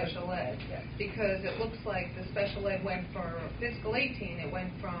with special ed. Yes. Because it looks like the special ed went for fiscal 18, it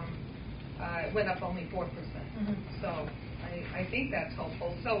went up only 4%. So I think that's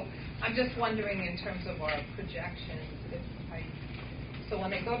helpful. So I'm just wondering in terms of our projections, so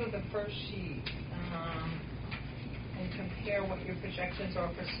when I go to the first sheet and compare what your projections are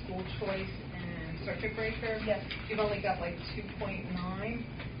for school choice and circuit breaker, yes, you've only got like 2.9.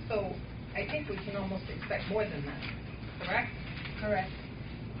 So I think we can almost expect more than that, correct? Correct.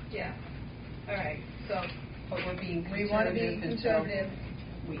 Yeah. All right. So, but we're being conservative. We want to be conservative.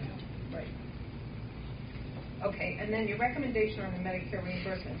 Right. Okay, and then your recommendation on the Medicare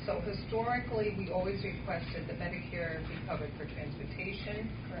reimbursement. So historically, we always requested the Medicare be covered for transportation.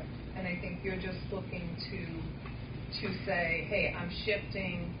 Correct. And I think you're just looking to say, hey, I'm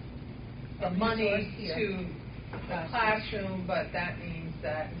shifting the money to the classroom, but that means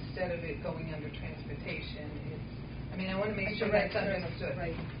that instead of it going under transportation, I want to make sure that's understood.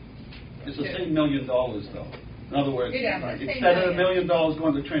 Right. It's the same $1 million, though. In other words, instead of the $1 million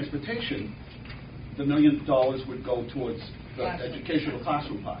going to transportation, the $1 million would go towards the educational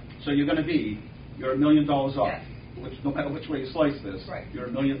classroom part. So you're $1 million off. Yes. which, no matter which way you slice this, Right. you're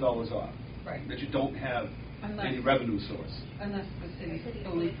 $1 million off. Right. That you don't have Unless- any revenue source. Unless the city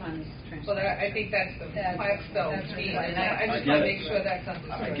fully funds transportation. Well, I think that's the That's- milestone that's piece, right. and I I just get want to it. make sure that's I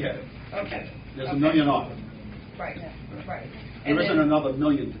understood. get it. Okay. There's Okay. $1 million off. Right, right. There And isn't then- another $1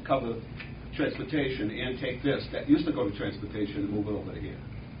 million to cover transportation and take this that used to go to transportation and move it over to here.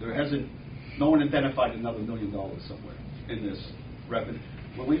 There hasn't, no one identified another $1 million somewhere in this revenue.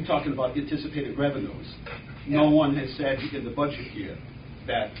 When we're talking about anticipated revenues, no one has said in the budget year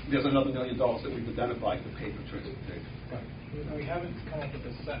that there's another $1 million that we've identified to pay for transportation. Right. We haven't come up with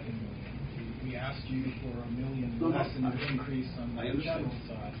a second million. We asked you for $1 million No, less in I- an increase on I the understand. general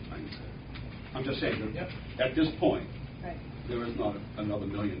side. I understand. I'm just saying that Yep. at this point, Right. there is not another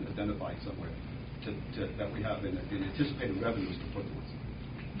 $1 million identified somewhere that we have in anticipated revenues to put towards.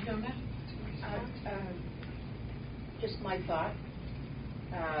 Jonah? Just my thought.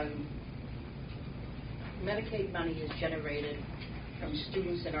 Medicaid money is generated from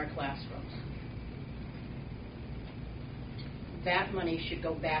students in our classrooms. That money should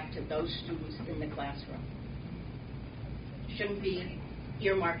go back to those students in the classroom. Shouldn't be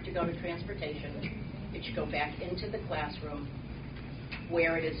earmarked to go to transportation. It should go back into the classroom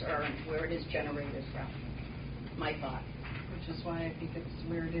where it is earned, where it is generated from. My thought. Which is why I think it's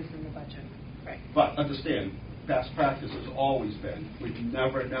where it is in the budget. Right. But understand, past practice has always been, we've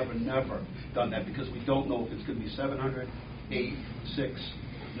never done that because we don't know if it's going to be 700, 8, 6,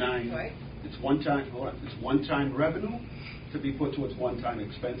 9. Right. It's one-time revenue to be put towards one-time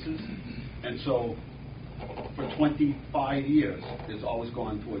expenses. And so for 25 years, it's always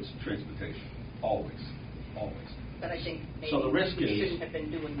gone towards transportation. Always. But I think maybe So the risk we is- shouldn't have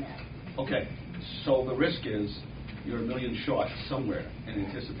been doing that. Okay, so the risk is you're $1 million short somewhere in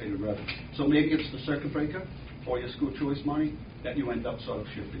anticipated revenue. So maybe it's the circuit breaker or your school choice money that you end up sort of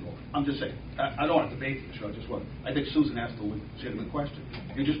shifting over. I'm just saying, I don't want to debate the issue, I think Susan asked a legitimate question.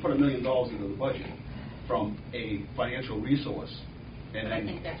 You just put $1 million into the budget from a financial resource and But I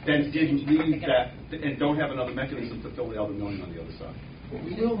think that's then what didn't Susan's leave trying to that, and don't have another mechanism to fill the other $1 million on the other side.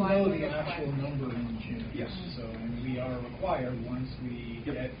 We will know the actual number in June. Yes. So, and we are required, once we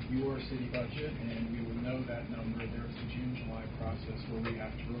get your city budget, and we will know that number, there's a June-July process where we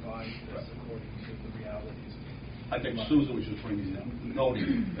have to revise this according to the realities. I think Susan was just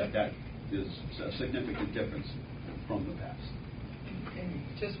noting that is a significant difference from the past. And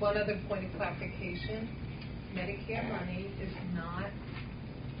just one other point of clarification, Medicare money is not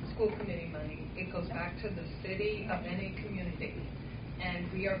school committee money. It goes back to the city of any community.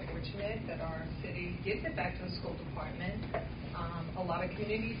 And we are fortunate that our city gives it back to the school department. A lot of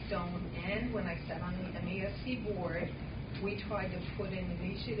communities don't. And when I sat on the MESC board, we tried to put an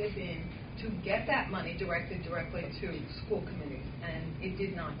initiative in to get that money directly to school committees. And it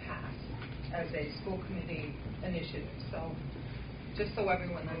did not pass as a school committee initiative. So just so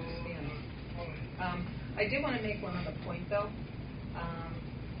everyone understands. I did want to make one other point, though.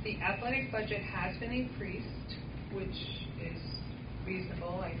 The athletic budget has been increased, which is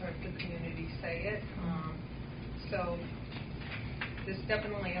reasonable. I heard the community say it. So this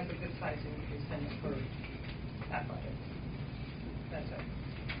definitely has a good size increase in it for athletics. That's it.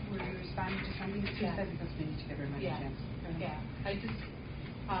 Were you responding to something that you Yeah. said? Because we need to give everybody a chance. Yeah. I just,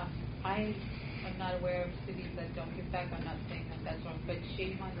 I am not aware of cities that don't give back. I'm not saying that that's wrong, but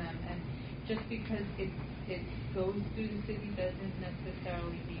shame on them. And just because it goes through the city doesn't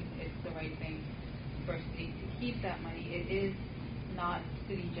necessarily mean it's the right thing for a city to keep that money. It is not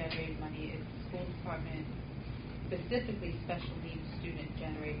city-generated money. It's school department, specifically special needs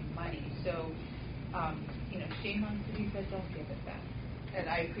student-generated money. So, shame on cities that don't give it back. And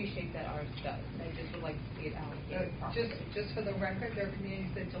I appreciate that ours does. I just would like to see it allocated properly. Just for the record, there are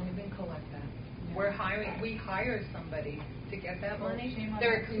communities that don't even collect that. We hire somebody to get that money. Shame on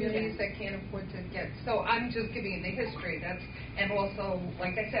There are that, communities too, that can't afford to get. So I'm just giving you the history. And also,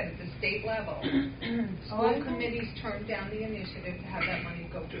 like I said, at the state level, school committees turn down the initiative to have that money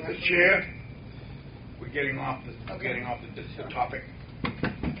go directly. Mr. Chair, we're getting off the Okay. topic.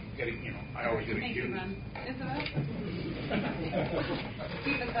 I always get Thank you, accused. Ron. Isabel?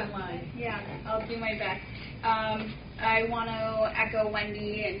 Keep us on line. Yeah, I'll do my best. I want to echo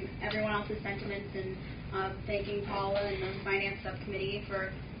Wendy and everyone else's sentiments in thanking Paula and the Finance Subcommittee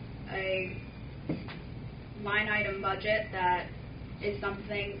for a line item budget that is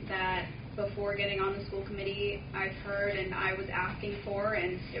something that before getting on the school committee I've heard and I was asking for,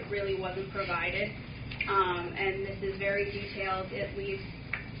 and it really wasn't provided. And this is very detailed. It leaves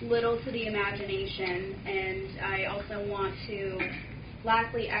little to the imagination, and I also want to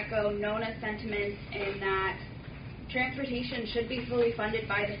lastly echo Nona's sentiments in that transportation should be fully funded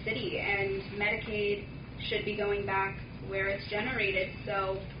by the city, and Medicaid should be going back where it's generated.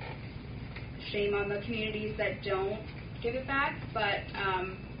 So shame on the communities that don't give it back, but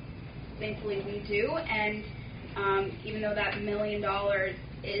thankfully we do. And even though that $1 million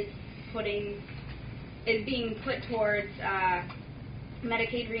is being put towards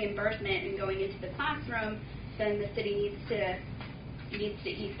Medicaid reimbursement and going into the classroom, then the city needs to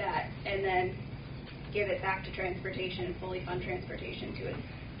eat that and then give it back to transportation and fully fund transportation to its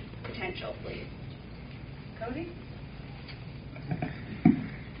potential, please. Cody?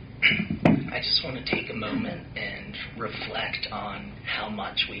 I just want to take a moment and reflect on how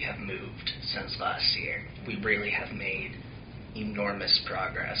much we have moved since last year. We really have made enormous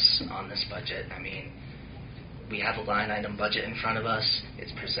progress on this budget. I mean, we have a line item budget in front of us.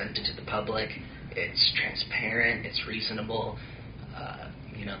 It's presented to the public. It's transparent. It's reasonable.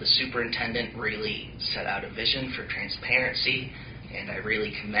 The superintendent really set out a vision for transparency, and I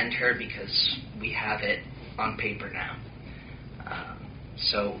really commend her because we have it on paper now.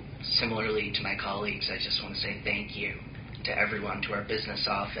 So similarly to my colleagues, I just want to say thank you to everyone, to our business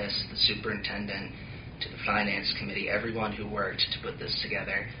office, the superintendent, to the finance committee, everyone who worked to put this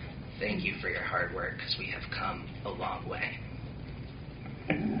together. Thank you for your hard work, because we have come a long way.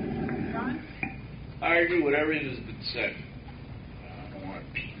 Ron? I agree with everything that's been said. I don't want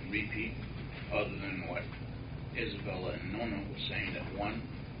to repeat other than what Isabella and Nona was saying, that one,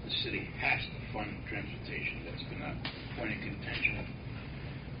 the city has to fund transportation. That's been a point of contention.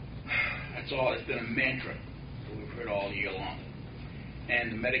 That's all. It's been a mantra that we've heard all year long.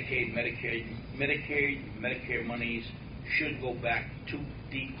 And the Medicaid, Medicare monies should go back to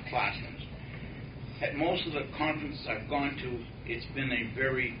the classrooms. At most of the conferences I've gone to, it's been a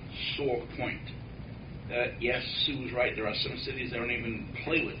very sore point. Yes, Sue's right. There are some cities that don't even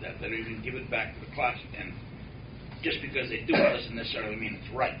play with that. They don't even give it back to the class. And just because they do it doesn't necessarily mean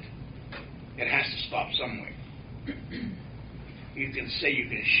it's right. It has to stop somewhere. You can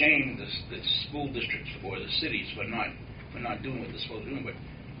shame the school districts or the cities for not doing what they're supposed to do, but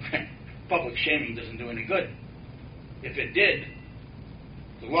public shaming doesn't do any good. If it did,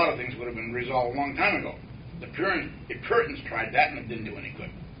 a lot of things would have been resolved a long time ago. The Puritans tried that and it didn't do any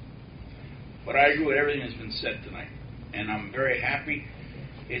good. But I agree with everything that's been said tonight, and I'm very happy.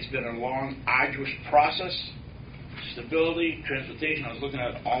 It's been a long, arduous process. Stability, transportation. I was looking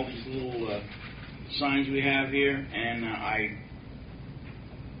at all these little signs we have here, and I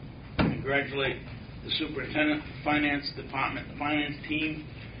congratulate the superintendent, the finance department, the finance team,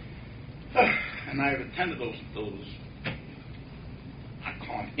 and I've attended those I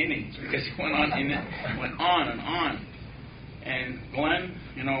call them innings because it went on and on. And Glenn,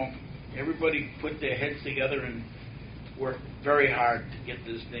 everybody put their heads together and worked very hard to get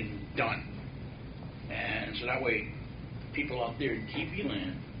this thing done. And so that way, people out there in TV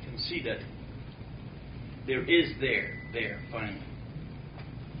land can see that there is there finally.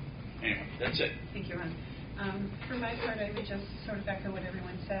 Anyway, that's it. Thank you, Ron. For my part, I would just sort of echo what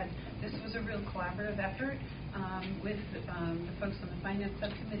everyone said. This was a real collaborative effort with the folks on the finance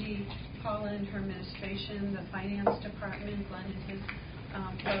subcommittee, Paula and her administration, the finance department, Glenn and his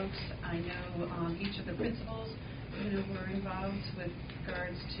folks. I know each of the principals, were involved with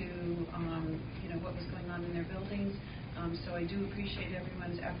regards to, what was going on in their buildings. So I do appreciate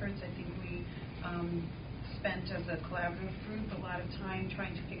everyone's efforts. I think we spent as a collaborative group a lot of time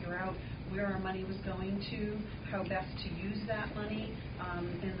trying to figure out where our money was going to, how best to use that money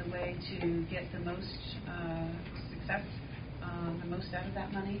in the way to get the most success, the most out of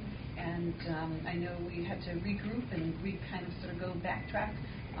that money. And I know we had to regroup and kind of sort of go backtrack,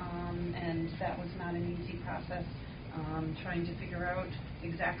 and that was not an easy process, trying to figure out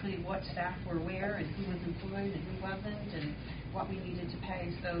exactly what staff were where and who was employed and who wasn't and what we needed to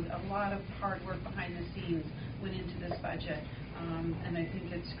pay. So a lot of hard work behind the scenes went into this budget. And I think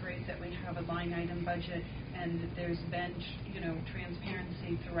it's great that we have a line item budget and that there's been,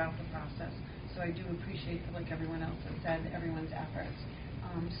 transparency throughout the process. So I do appreciate, like everyone else has said, everyone's efforts.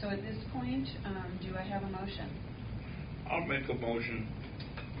 So at this point, do I have a motion? I'll make a motion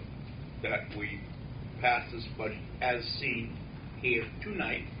that we pass this budget as seen here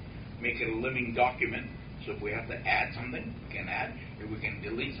tonight, make it a living document. So if we have to add something, we can add. If we can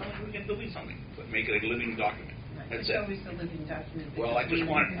delete something, we can delete something. But make it a living document. Right. That's it's it. always a living document. Well, I just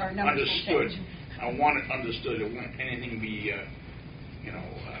want it understood. I want it understood. I don't want anything to be,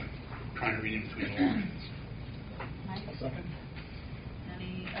 trying to read in between the lines. Mike? Second.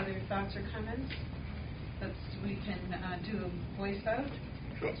 Any other thoughts or comments? We can do a voice vote.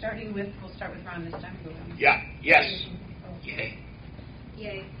 Sure. We'll start with Ron this time. Yeah. Yes. Yay.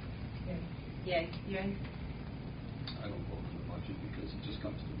 Yay. Yay. Yay. I don't vote for the budget because it just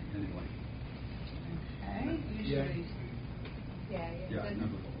comes to me anyway. Okay, usually. Yeah. Yeah, I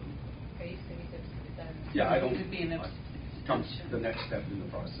never. Are you saying it's done? Yeah, I don't. It would be an Comes the next step in the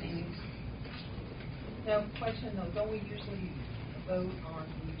process. Now, question though, don't we usually vote on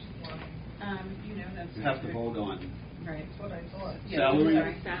each line? That's. You have to vote on Right. That's what I thought.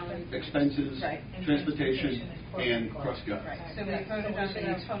 salary, expenses, Right. transportation, and cross-guard. Right, so we voted on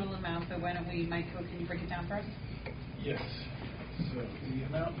the total amount, but why don't we, Michael, can you break it down for us? Yes. So the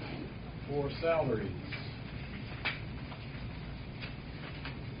amount for salaries.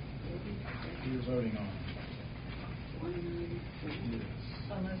 You're voting on. Yes.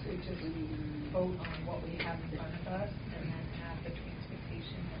 Unless we just vote on what we have in front of us and then have the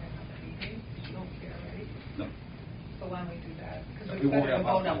transportation at another meeting. You don't care, right? No. So why don't we do that? Because We it's won't better to have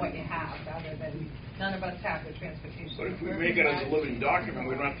vote on options. what you have rather than, none of us have the transportation. But if we make it as a living document,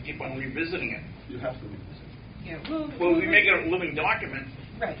 we don't have to keep on revisiting it. You have to revisit. Yeah, Well, if we make it a living document.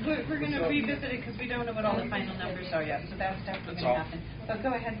 Right, we're going to revisit it because we don't know what all the final numbers are yet, so that's definitely That's going to all. happen. But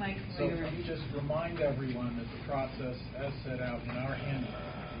go ahead, Mike. So let me just remind everyone that the process as set out in our handbook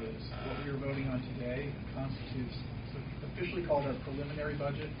is what we are voting on today constitutes, it's officially called our preliminary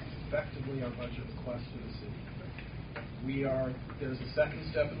budget, effectively our budget request to the city. There's a second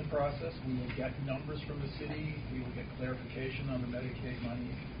step in the process. We will get numbers from the city. We will get clarification on the Medicaid money.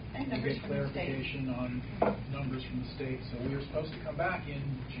 And We'll numbers get from the state. clarification on numbers from the state. So we are supposed to come back in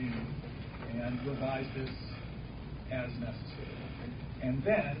June and revise this as necessary. And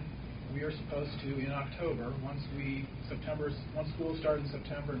then we are supposed to, in October, once school starts in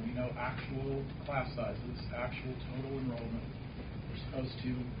September and we know actual class sizes, actual total enrollment, we're supposed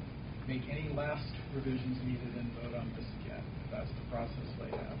to make any last revisions needed and vote on this again. That's the process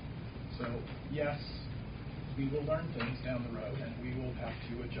laid out. So yes, we will learn things down the road and we will have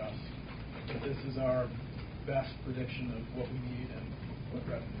to adjust. But this is our best prediction of what we need and what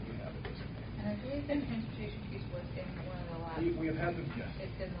revenue we have at this point. And I believe the transportation piece was in one of the last. We have had the, yes.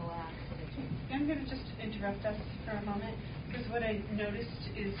 It's in the last. I'm going to just interrupt us for a moment because what I noticed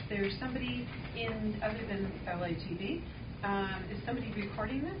is there's somebody other than LATV, is somebody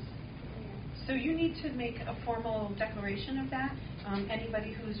recording this? So you need to make a formal declaration of that.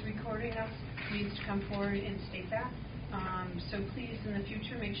 Anybody who's recording us needs to come forward and state that. So please, in the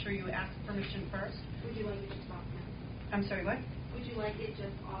future, make sure you ask permission first. Would you like it just off now? I'm sorry, what? Would you like it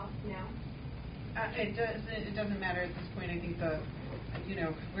just off now? It doesn't matter at this point. I think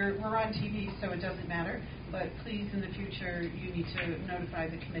we're on TV, so it doesn't matter. But please, in the future, you need to notify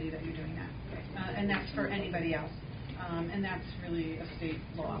the committee that you're doing that, and that's for anybody else. And that's really a state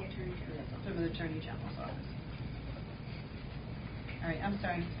law. From the Attorney General's office. All right, I'm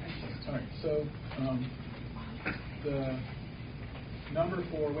sorry. All right, so the number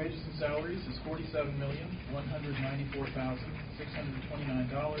for wages and salaries is $47,194,629.86.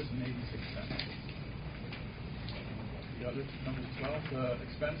 The other numbers as well. The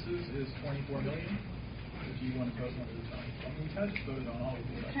expenses is $24 million. If you want to vote one at a time, we kind of just voted on all of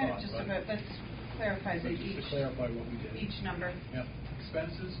them. Let's clarify to clarify what we did. Each number. Yep.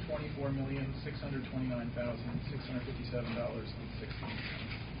 Expenses $24,629,657.16.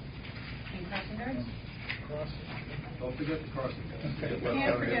 And crossing guards? Crossing. Don't forget the crossing guards. Okay.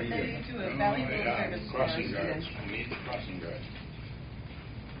 Can't forget they do a valuable service for our Crossing guards. students. We need the crossing guards.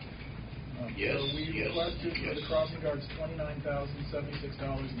 So we requested for the crossing guards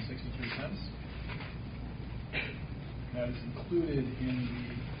 $29,076.63. That is included in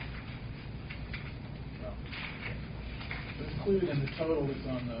the total that's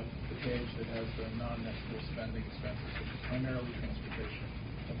on the page that has the non-net school spending expenses, which is primarily transportation,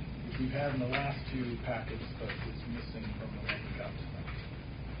 which we've had in the last two packets, but it's missing from the one we got tonight.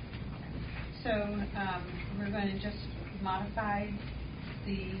 So we're going to just modify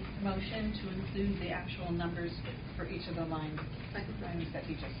the motion to include the actual numbers for each of the items that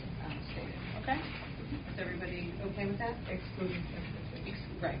he just stated. Okay? Is everybody okay with that? Excluding transportation.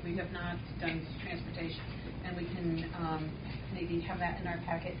 Right. We have not done transportation, and we can maybe have that in our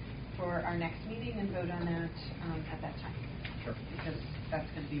packet for our next meeting and vote on that at that time. Sure. Because that's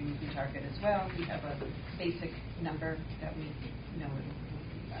going to be a moving target as well. We have a basic number that we know it will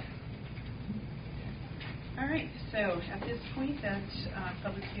be about. All right, so at this point, that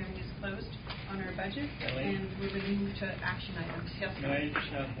public hearing is closed on our budget, and we're going to move to action items. Yes, May I just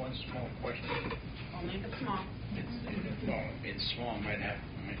have one small question? only the small. Well, it's small, might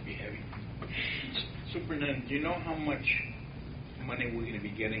be heavy. Superintendent, do you know how much money we're going to be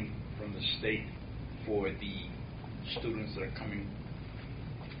getting from the state for the students that are coming?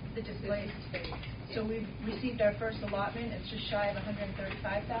 The displaced. So we've received our first allotment. It's just shy of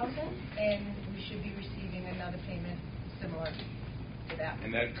 $135,000, and we should be receiving another payment similar to that.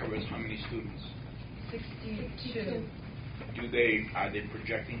 And that covers how many students? 62. Are they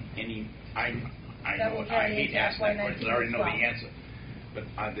projecting any, I That know, will I carry hate into asking that question, I already know the FY19 as answer, but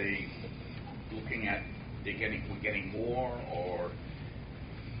are they looking at, we're getting more, or?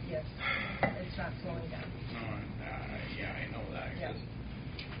 Yes, it's not slowing down. Yeah, I know that. Yeah.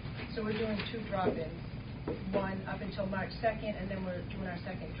 So we're doing 2 drop-ins, one up until March 2nd, and then we're doing our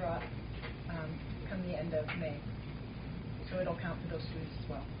second drop come the end of May. So it'll count for those students as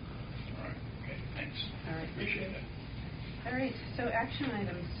well. All right, okay, thanks. All right, Appreciate it. All right, so action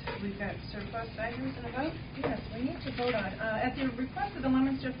items. We've got surplus items and a vote. Yes, we need to vote on, at the request of the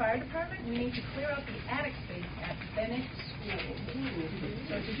Leominster Fire Department, we need to clear out the attic space at Bennett School.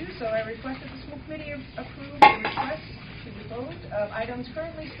 So to do so, I request that the school committee approve the request to dispose of items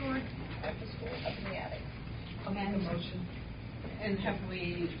currently stored at the school up in the attic. I'll make a motion. And have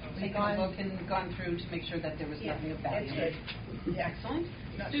we taken Gone- a look and gone through to make sure that there was nothing of value? It's good. Yeah. Excellent.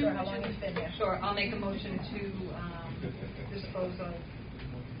 Not Sue, sure how would long you- it's been there. Sure, I'll make a motion to dispose of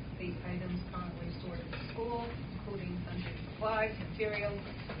the items currently stored at the school, including sundry supplies, materials,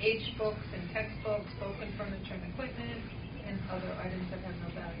 age books and textbooks, broken furniture and equipment, and other items that have no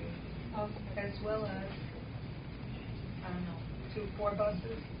value, as well as, 4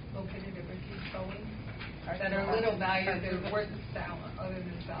 buses located at Ricky's Boeing that are little value, they're worth other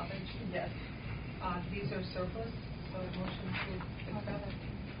than salvage. Yes. These are surplus, so motion to accept.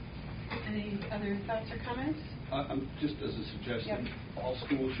 Any other thoughts or comments? Just as a suggestion, all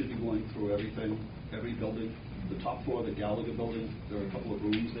schools should be going through everything, every building. The top floor of the Gallagher building, there are a couple of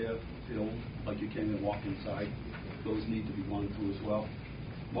rooms there, like you came and walked inside. Those need to be gone through as well.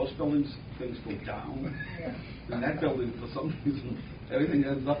 Most buildings, things go down. In that building, for some reason, everything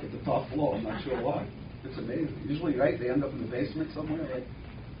ends up at the top floor. I'm not sure why. It's amazing. Usually, right, they end up in the basement somewhere. Right?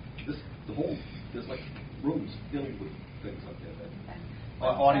 There's like rooms filled with things up there.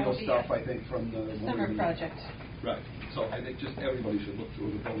 Audio stuff, I think, from the summer project. Right. So I think just everybody should look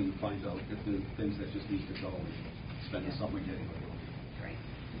through the building and find out if there's things that just need to go and spend the summer getting rid of. Great.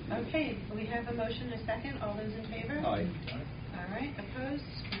 Okay, we have a motion and a second. All those in favor? Aye. All right, opposed?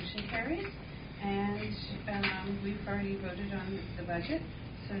 Motion carries. And we've already voted on the budget,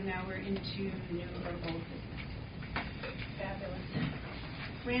 so now we're into new or old business. Fabulous.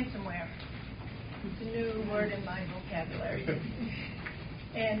 Ransomware. It's a new word in my vocabulary.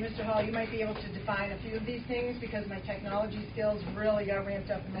 And Mr. Hall, you might be able to define a few of these things because my technology skills really got ramped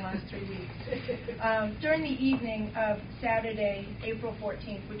up in the last 3 weeks. During the evening of Saturday, April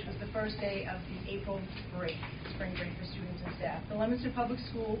 14th, which was the first day of the April break, spring break for students and staff, the Leominster Public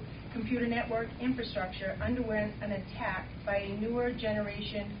School computer network infrastructure underwent an attack by a newer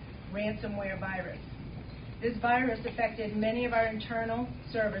generation ransomware virus. This virus affected many of our internal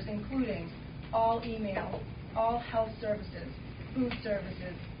servers, including all email, all health services, food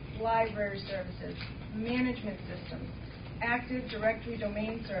services, library services, management systems, Active Directory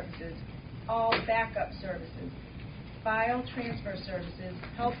domain services, all backup services, file transfer services,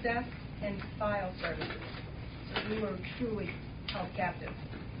 help desk, and file services. So we were truly held captive.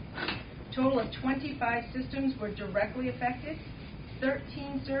 Total of 25 systems were directly affected,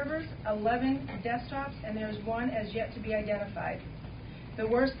 13 servers, 11 desktops, and there's one as yet to be identified. The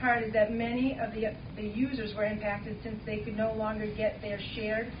worst part is that many of the users were impacted since they could no longer get their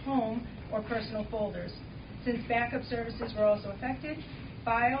shared home or personal folders. Since backup services were also affected,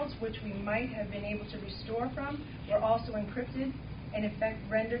 files which we might have been able to restore from were also encrypted and in fact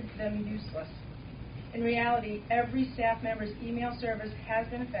rendered them useless. In reality, every staff member's email service has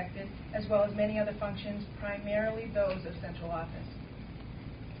been affected, as well as many other functions, primarily those of central office.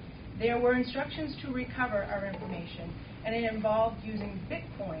 There were instructions to recover our information, and it involved using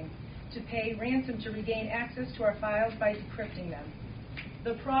Bitcoin to pay ransom to regain access to our files by decrypting them.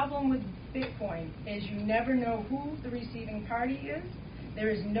 The problem with Bitcoin is you never know who the receiving party is. There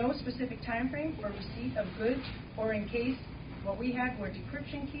is no specific time frame for receipt of goods, or in case what we had were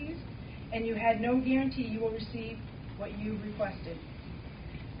decryption keys, and you had no guarantee you will receive what you requested.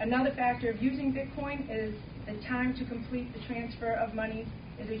 Another factor of using Bitcoin is the time to complete the transfer of money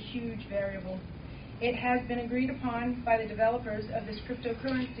is a huge variable. It has been agreed upon by the developers of this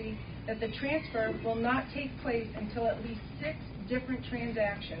cryptocurrency that the transfer will not take place until at least 6 different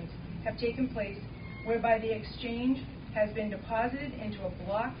transactions have taken place, whereby the exchange has been deposited into a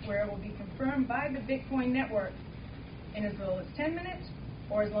block where it will be confirmed by the Bitcoin network in as little as 10 minutes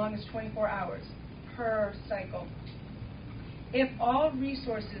or as long as 24 hours per cycle. If all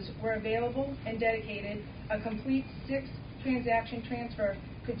resources were available and dedicated, a complete 6-transaction transfer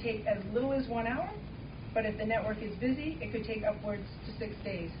could take as little as 1 hour, but if the network is busy, it could take upwards to 6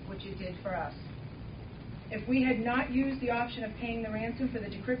 days, which it did for us. If we had not used the option of paying the ransom for the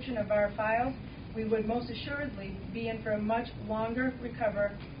decryption of our files, we would most assuredly be in for a much longer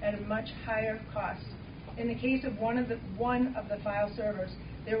recover at a much higher cost. In the case of one of the file servers,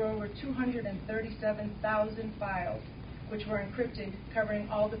 there were over 237,000 files, which were encrypted, covering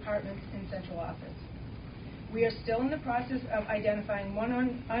all departments in central office. We are still in the process of identifying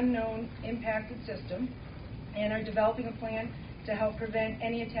one unknown impacted system and are developing a plan to help prevent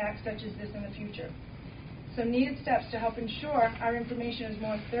any attacks such as this in the future. Some needed steps to help ensure our information is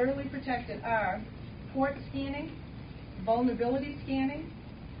more thoroughly protected are port scanning, vulnerability scanning,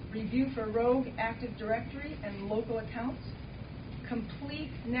 review for rogue Active Directory and local accounts,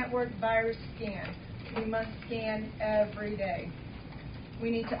 complete network virus scan. We must scan every day. We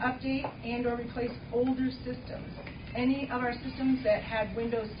need to update and or replace older systems. Any of our systems that had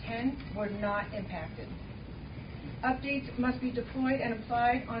Windows 10 were not impacted. Updates must be deployed and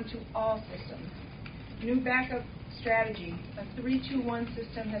applied onto all systems. New backup strategy. A 3-2-1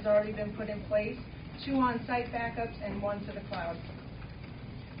 system has already been put in place, 2 on-site backups and 1 to the cloud.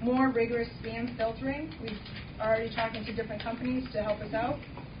 More rigorous spam filtering. We've already talking to different companies to help us out.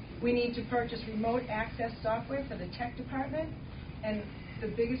 We need to purchase remote access software for the tech department, and the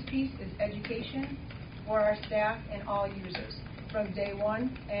biggest piece is education for our staff and all users from day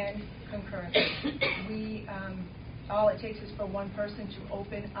one and concurrently. All it takes is for one person to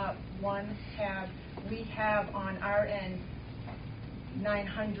open up one tab. We have on our end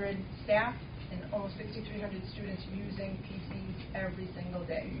 900 staff and almost 6,300 students using PCs every single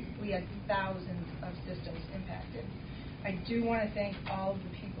day. We had thousands of systems impacted. I do want to thank all of the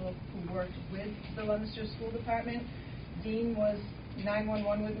people who worked with the Leominster School Department. Dean was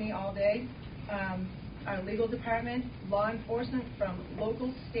 911 with me all day. Our legal department, law enforcement from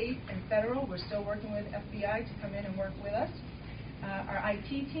local, state, and federal. We're still working with FBI to come in and work with us. Our IT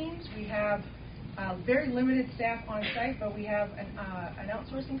teams, we have very limited staff on site, but we have an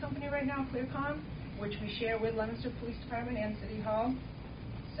outsourcing company right now, ClearCom, which we share with Leominster Police Department and City Hall,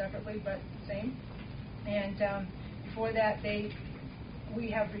 separately but same. And before that, we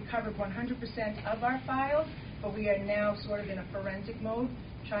have recovered 100% of our files, but we are now sort of in a forensic mode,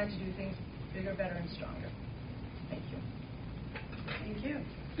 trying to do things bigger, better, and stronger. Thank you. Thank you.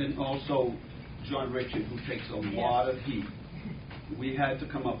 And also, John Richard, who takes a lot of heat. We had to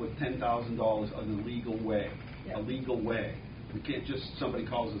come up with $10,000 in a legal way. Yep. A legal way. We can't just, somebody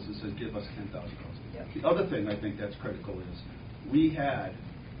calls us and says, give us $10,000. Yep. The other thing I think that's critical is, we had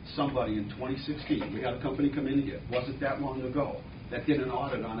somebody in 2016, we had a company come in here, wasn't that long ago, that did an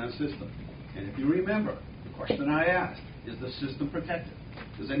audit on our system. And if you remember, the question I asked, is the system protected?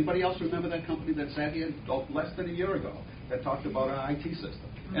 Does anybody else remember that company that sat here less than a year ago that talked about our IT system?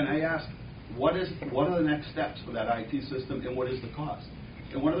 Mm-hmm. And I asked, what are the next steps for that IT system and what is the cost?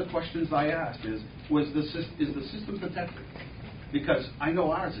 And one of the questions I asked is the system protected? Because I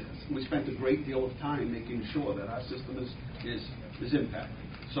know ours is. We spent a great deal of time making sure that our system is impacted.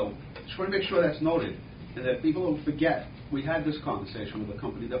 So just want to make sure that's noted, and that people don't forget, we had this conversation with a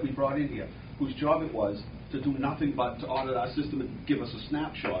company that we brought in here, whose job it was to do nothing but to audit our system and give us a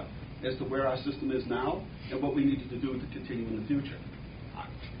snapshot as to where our system is now and what we needed to do to continue in the future.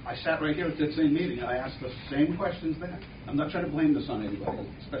 I sat right here at that same meeting and I asked the same questions then. I'm not trying to blame this on anybody,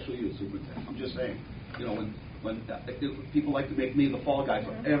 especially you, Superintendent. I'm just saying, you know, when people like to make me the fall guy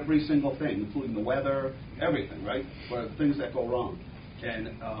for every single thing, including the weather, everything, right? For things that go wrong. And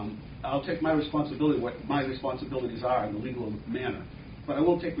I'll take my responsibility, what my responsibilities are in the legal manner. But I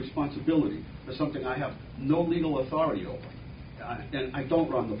will take responsibility for something I have no legal authority over. And I don't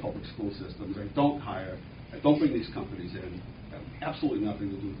run the public school systems. I don't bring these companies in. I have absolutely nothing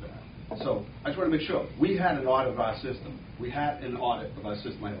to do with that. So I just want to make sure. We had an audit of our system. We had an audit of our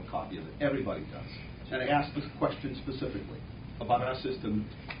system. I have a copy of it. Everybody does. And I asked this question specifically about our system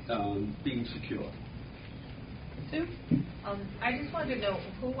being secure. Sue? I just wanted to know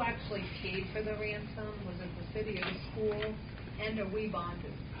who actually paid for the ransom. Was it the city or the school? And are we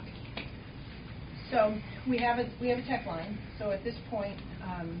bonded? So we have a tech line. So at this point,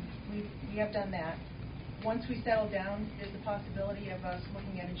 we have done that. Once we settle down, there's the possibility of us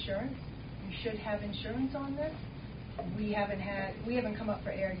looking at insurance. We should have insurance on this. We haven't come up for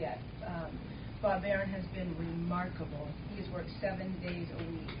air yet. Bob Barron has been remarkable. He has worked 7 days a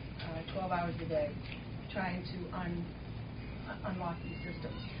week, 12 hours a day, trying to unlock these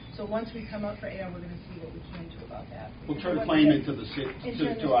systems. So once we come up for air, we're going to see what we can do about that. We'll turn the claim into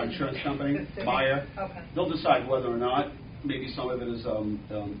to our insurance company, Meyer. Okay. They'll decide whether or not maybe some of it is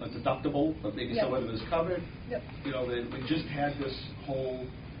a deductible, but maybe some of it is covered. Yep. You know, we just had this whole,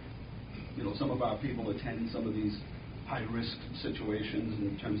 you know, some of our people attend some of these high-risk situations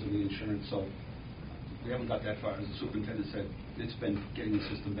in terms of the insurance. So we haven't got that far. As the superintendent said, it's been getting the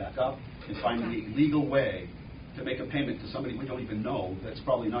system back up and finding a legal way to make a payment to somebody we don't even know that's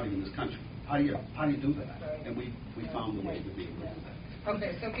probably not even in this country. How do you do that? And we found a way to be able to do that.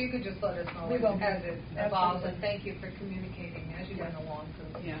 Okay, so if you could just let us know We will. as it evolves, and thank you for communicating as you went along.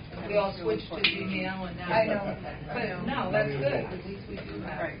 We all switched to Gmail, and now... I know. But no, that's good. At least we do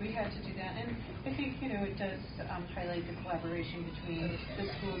have... Right, we had to do that, and I think, it does highlight the collaboration between the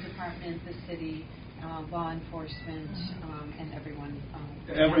school department, the city, law enforcement, and everyone.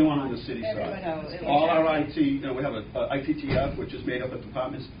 Everyone on the city side. So All our IT, we have a ITTF, which is made up of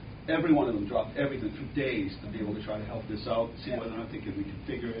departments. Every one of them dropped everything for days to be able to try to help this out, see whether or not they could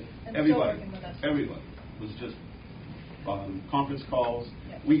reconfigure it. And Everybody still working with us. was just conference calls,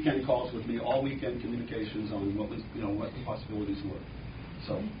 weekend calls with me, all weekend communications on what was, what the possibilities were.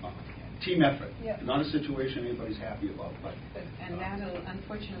 So, team effort. Not a situation anybody's happy about, but. And that,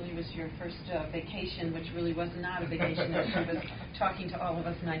 unfortunately, was your first vacation, which really was not a vacation. She was talking to all of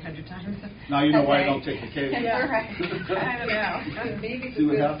us 900 times. Now you know why I don't take vacations. Yeah, right. I don't know. Maybe the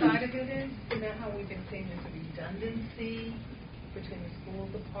good side of it is, isn't that how we've been saying there's a redundancy between the school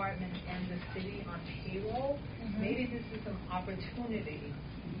department and the city on payroll? Maybe this is an opportunity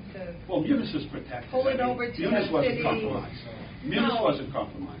to... Well, Munis is protected. Pull it over to Munis the wasn't city. compromised. Munis wasn't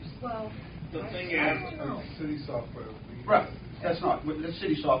compromised. Well, The thing is... city software. Right. That's not, the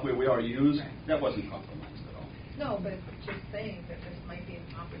city software we already use, that wasn't compromised at all. No, but just saying that this might be an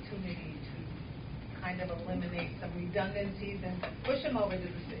opportunity to kind of eliminate some redundancies and push them over to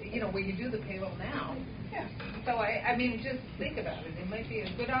the city, where you do the payroll now. Yeah. So, I mean, just think about it. It might be a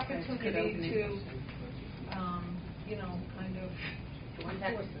good opportunity to,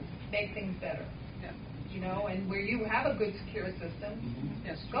 kind of make things better. And where you have a good secure system,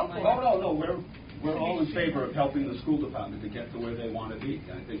 go for it. Oh, no, we're all in favor of helping the school department to get to where they want to be.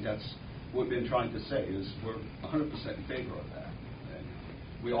 And I think that's what we've been trying to say, is we're 100% in favor of that. And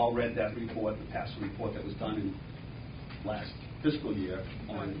we all read that report, the past report that was done in last fiscal year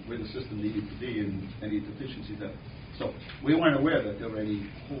on where the system needed to be and any deficiencies that. So we weren't aware that there were any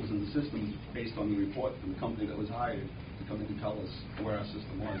holes in the system based on the report from the company that was hired to come in and tell us where our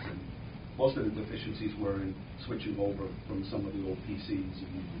system was. And most of the deficiencies were in switching over from some of the old PCs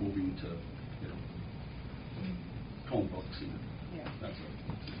and moving to, Chromebooks and that's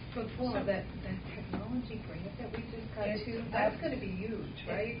it. But Paul, that technology grant that we just got to, that's going to be huge,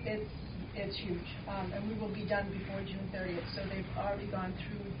 right? It's huge, and we will be done before June 30th. So they've already gone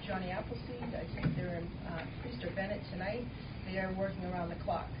through Johnny Appleseed. I think they're in Priester Bennett tonight. They are working around the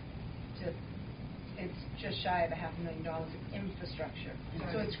clock. It's just shy of $500,000 of infrastructure.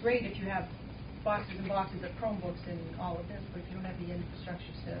 So it's great if you have boxes and boxes of Chromebooks and all of this, but if you don't have the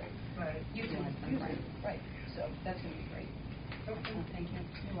infrastructure to utilize them, right. So that's going to be great. Okay. Thank you.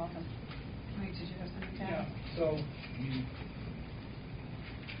 You're welcome. Mike, did you have something to add? So,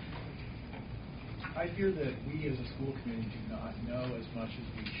 I fear that we as a school committee do not know as much as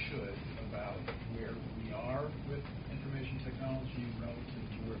we should about where we are with information technology relative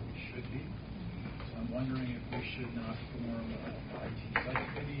to where we should be. So I'm wondering if we should not form an IT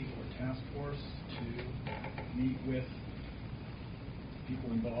subcommittee or task force to meet with people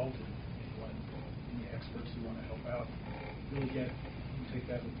involved and any experts who want to help out, really take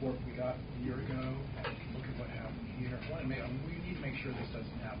that report we got a year ago and look at what happened here. We need to make sure this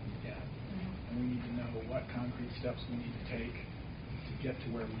doesn't happen again. And we need to know what concrete steps we need to take to get to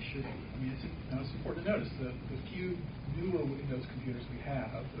where we should be. I mean, it's important to notice that the few newer Windows computers we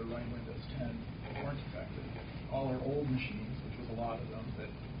have that are running Windows 10 weren't affected. All our old machines, which was a lot of them,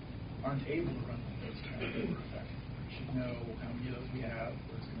 that aren't able to run Windows 10 were affected. We should know how many of those we have,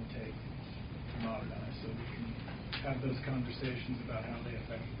 what it's going to take to modernize, so we can have those conversations about how they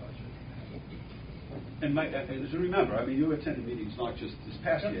affect the budget. And Mike, as you remember, you attended meetings not just this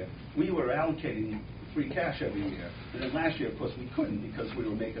past year. We were allocating free cash every year. And then last year, of course, we couldn't because we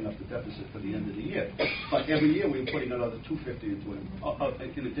were making up the deficit for the end of the year. But every year we were putting another $250 into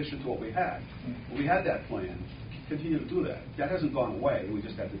it, in addition to what we had. We had that plan. Continue to do that. That hasn't gone away. We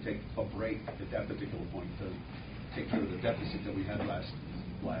just had to take a break at that particular point to take care of the deficit that we had last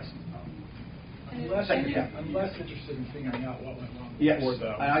I'm less interested in figuring out what went wrong before,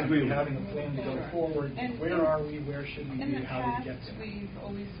 though. I agree. Having a plan to go forward. Where are we? Where should we be? How do we get there? We've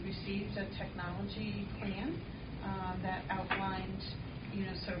always received a technology plan that outlined,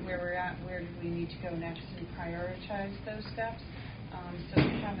 sort of where we're at, where do we need to go next, and prioritize those steps. So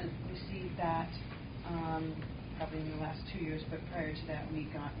we haven't received that probably in the last 2 years, but prior to that, we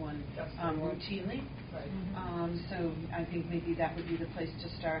got one routinely. So I think maybe that would be the place to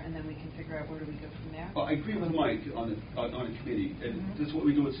start, and then we can figure out where do we go from there. Well, I agree with Mike on the committee, and this is what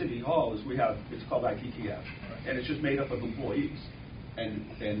we do at City Hall, is we have, it's called ITTF, and it's just made up of employees,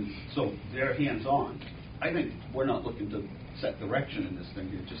 and so they're hands-on. I think we're not looking to set direction in this thing,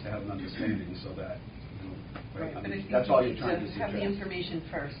 just to have an understanding so that, right? I mean, that's all you're trying to have the suggest. information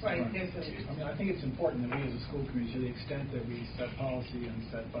first. Right. I mean, I think it's important that we as a school committee, to the extent that we set policy and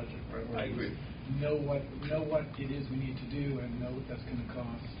set budget, right? I agree. Know what it is we need to do and know what that's going to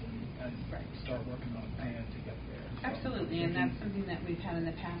cost and start working on a plan to get there. So, absolutely, and that's something that we've had in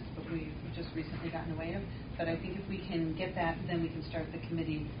the past, but we've just recently gotten away of. But I think if we can get that, then we can start the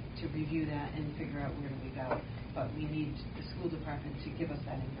committee to review that and figure out where do we go. But we need the school department to give us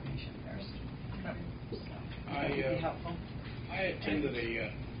that information first. So that would be helpful. I attended a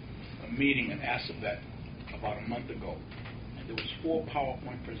meeting at ASABET about a month ago, and there was 4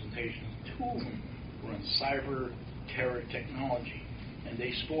 PowerPoint presentations. 2 of them were on cyber terror technology, and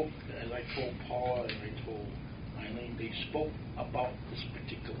they spoke, as I told Paula and I told Eileen, they spoke about this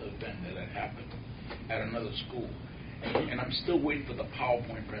particular event that had happened at another school. And I'm still waiting for the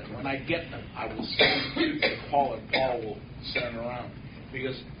PowerPoint presentation. When I get them, I will send them to Paula, and Paula will send them around.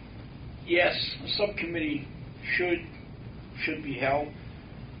 Because, yes, a subcommittee should be held,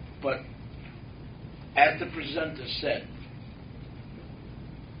 but as the presenter said,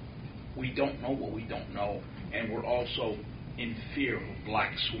 we don't know what we don't know, and we're also in fear of a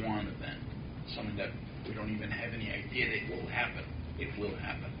black swan event, something that we don't even have any idea that will happen. It will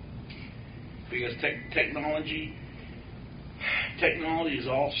happen. Because technology is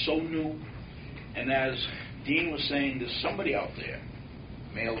all so new, and as Dean was saying, there's somebody out there,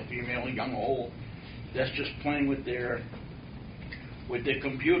 male or female, young or old, that's just playing with their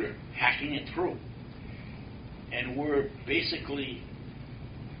computer, hacking it through. And we're basically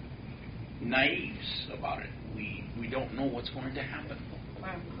naives about it. We don't know what's going to happen.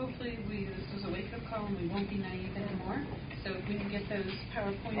 Hopefully this was a wake-up call and we won't be naive anymore. So if we can get those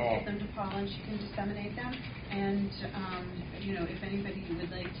PowerPoints, get them to Paula and she can disseminate them. And, if anybody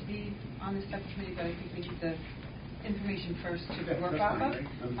would like to be on the subcommittee, but I think we need the information first to work off of,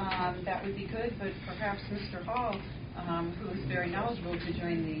 that would be good. But perhaps Mr. Hall, who is very knowledgeable, to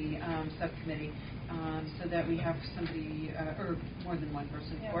join the subcommittee so that we have somebody, or more than one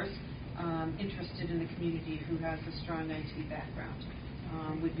person, of course, interested in the community who has a strong IT background.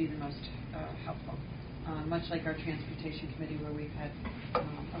 Would be the most helpful. Much like our transportation committee, where we've had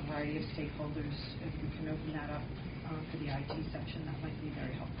a variety of stakeholders, if we can open that up for the IT section, that might be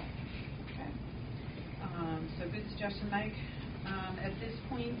very helpful. Okay. So good suggestion, Mike. At this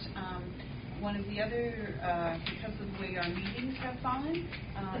point, one of the other, because of the way our meetings have fallen,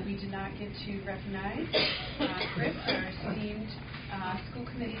 we did not get to recognize Chris, our esteemed school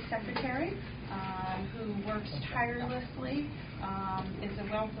committee secretary, who works tirelessly, is a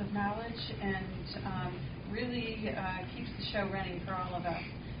wealth of knowledge, and really keeps the show running for all of us.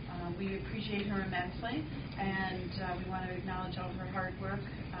 We appreciate her immensely, and we want to acknowledge all of her hard work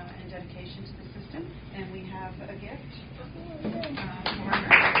and dedication to the system. And we have a gift for her.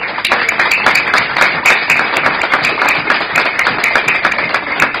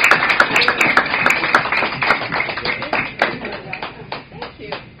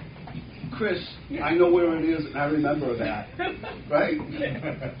 Chris, I know where it is, and I remember that, right?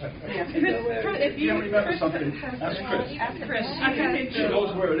 If you remember something, ask Chris. Ask Chris. She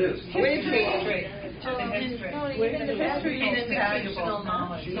knows where it is. History. Even the history is invaluable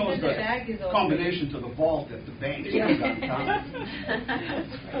knowledge. She knows the combination to the vault at the bank downtown.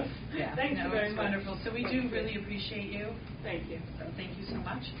 Yeah, Thank you very it's much. wonderful. So we do really appreciate you. Thank you. So thank you so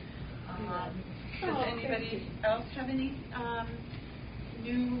much. Does anybody else have any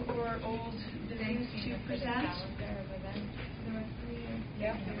new or old business to present?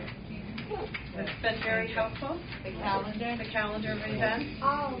 Yeah. It's been very helpful. The calendar of events.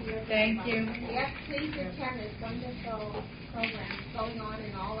 Oh, Thank you. Yes, please attend this wonderful program going on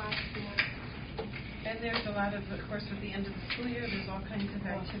in all our schools. And there's a lot of course, with the end of the school year, there's all kinds of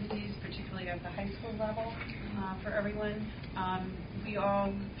activities, particularly at the high school level, for everyone. We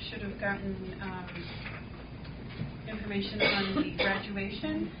all should have gotten information on the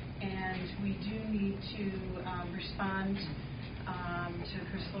graduation, and we do need to respond to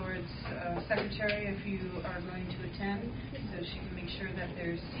Chris Lord's secretary if you are going to attend, so she can make sure that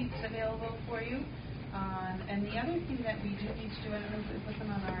there's seats available for you. And the other thing that we do need to do, I don't know if we put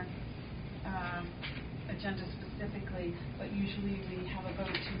them on our agenda specifically, but usually we have a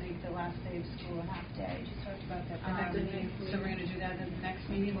vote to make the last day of school a half day. Just talked about that. So we're going to do that in the next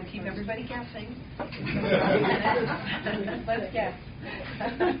meeting. We'll keep everybody guessing. Let's guess.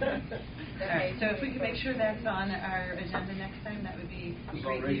 All right, so if we could make sure that's on our agenda next time, that would be There's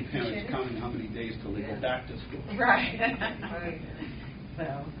greatly already parents appreciated. counting how many days till they go back to school. Right.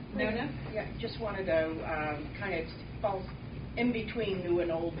 So, Nona? Yeah, just wanted to kind of fall in between new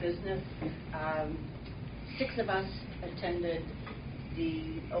and old business. 6 of us attended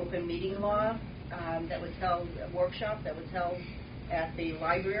the open meeting law that was held, a workshop that was held at the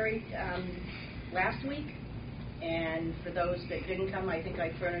library last week. And for those that didn't come, I think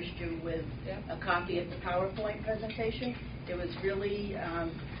I furnished you with a copy of the PowerPoint presentation. It was really,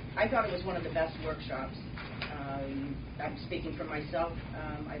 I thought it was one of the best workshops. I'm speaking for myself.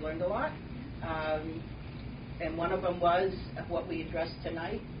 I learned a lot. And one of them was what we addressed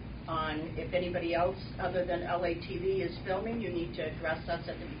tonight on if anybody else other than LATV is filming, you need to address us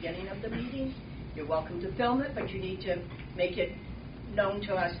at the beginning of the meeting. You're welcome to film it, but you need to make it known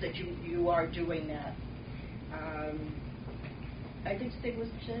to us that you are doing that. I just think it was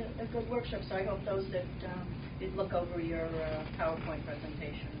a good workshop, so I hope those that did look over your PowerPoint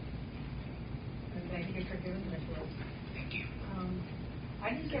presentation. And thank you for doing this for us. Thank you. I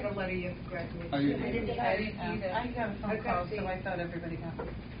didn't get a letter yet for graduation. I didn't. I didn't either. I got a phone call, so I thought everybody got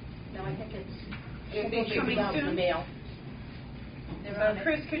it. No, I think it's coming out in the soon? mail.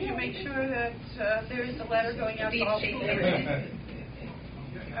 Chris, could you make sure that there is a letter going out to all schools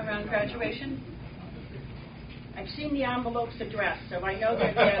around graduation? I've seen the envelopes addressed, so I know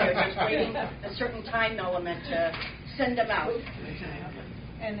that they're just waiting a certain time element to send them out.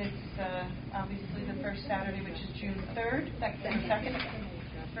 And it's obviously the first Saturday, which is June 3rd, second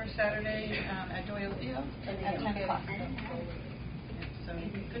first Saturday at Doyle Field at 10 o'clock. So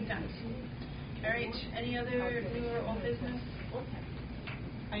good times. All right, any other new or old business?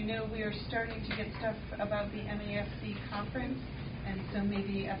 I know we are starting to get stuff about the MASC conference, and so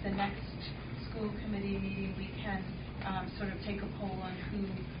maybe at the next school committee meeting we can sort of take a poll on who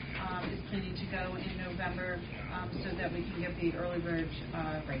is planning to go in November so that we can get the early bird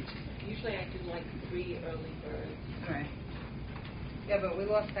rate. Usually I do like 3 early birds. Right. Yeah, but we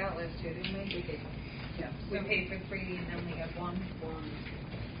lost out last year, didn't we? We did. Yeah. We paid for 3 and then we had 1.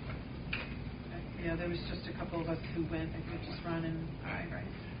 Yeah, there was just a couple of us who went. I think just Ron and I,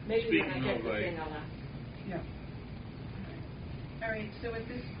 right? Maybe when I get the thing, I'll ask. Yeah. All right, so at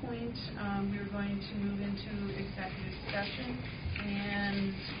this point, we're going to move into executive session,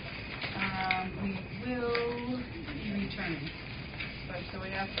 and we will be returning. So I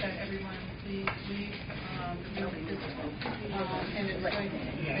ask that everyone please leave the building.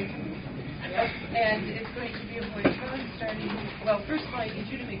 And it's going to be a voice vote starting, well, first of all, I need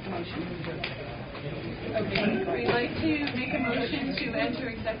you to make the motion. Okay, we'd like to make a motion to enter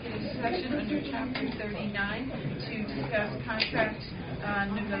executive session under Chapter 39 to discuss contract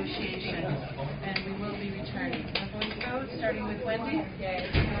negotiations, and we will be returning. A voice vote starting with Wendy. Yay.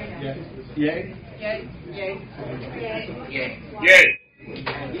 Yay. Yay. Yay.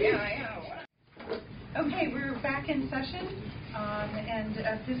 Okay, we're back in session, and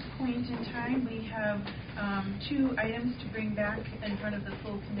at this point in time, we have 2 items to bring back in front of the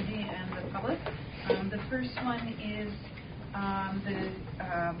full committee and the public. The first one is the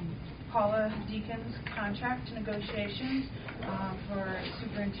Paula Deacon's contract negotiations for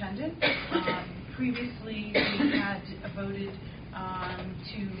superintendent. Previously, we had voted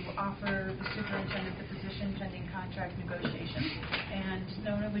to offer the superintendent the position pending contract negotiations. And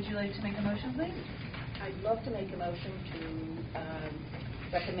Nona, would you like to make a motion, please? I'd love to make a motion to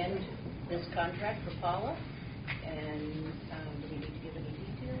recommend this contract for Paula. And do we need to give any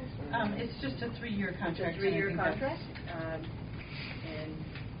details? It's just a 3-year contract. It's a 3-year contract. And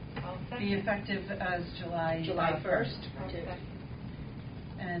be effective as July 1st.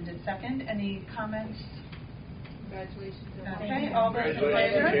 And a second, any comments? Congratulations. Okay, all those in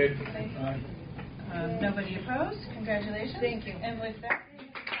favor? Nobody opposed? Congratulations. Thank you. And with that,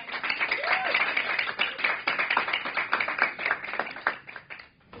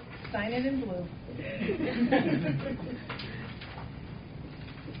 sign it in blue.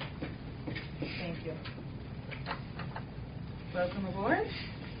 Thank you. Welcome aboard.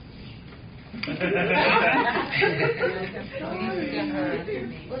 Will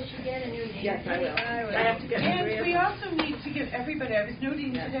she get a new name? Yes, I will. I have to get and we also need to give everybody, I was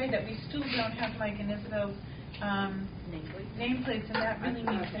noting today that we still don't have Mike and Isabel's nameplates, and that really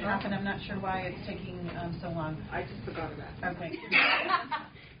needs to happen. I'm not sure why it's taking so long. I just forgot about it. Okay.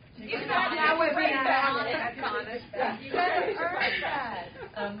 Now we're being honest. You guys earned that.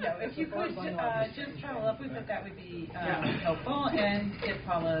 No, if you could just travel up with it, that would be helpful, and get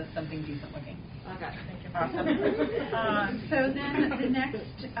Paula something decent looking. Okay. Thank you. Awesome. So then the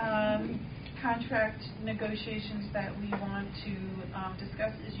next contract negotiations that we want to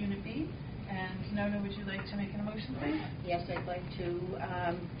discuss is Unit B. And Nona, would you like to make a motion, please? Yes, I'd like to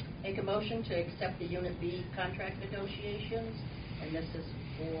make a motion to accept the Unit B contract negotiations, and this is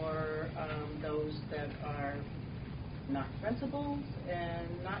for those that are not principals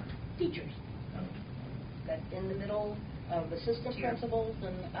and not teachers. That's in the middle of assistant principals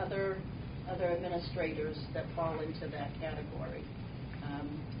and other administrators that fall into that category.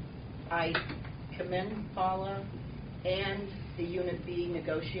 I commend Paula and the Unit B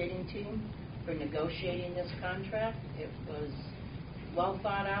negotiating team for negotiating this contract. It was well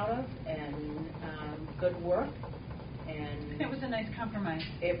thought out of and good work. And it was a nice compromise.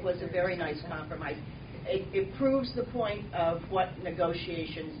 It was a very nice compromise. It proves the point of what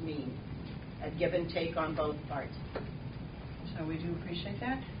negotiations mean, a give and take on both parts. So we do appreciate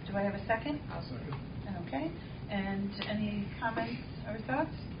that. Do I have a second? I'll second. Okay. And any comments or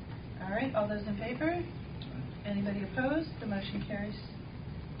thoughts? All right. All those in favor? Anybody opposed? The motion carries.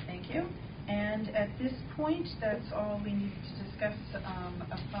 Thank you. And at this point, that's all we need to discuss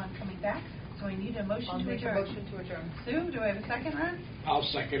upon coming back. So I need a motion to adjourn. Motion to adjourn. Sue, do I have a second, Ron? I'll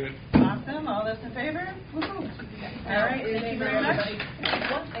second it. Awesome. All those in favor? Woo-hoo. All right. Thank you very much.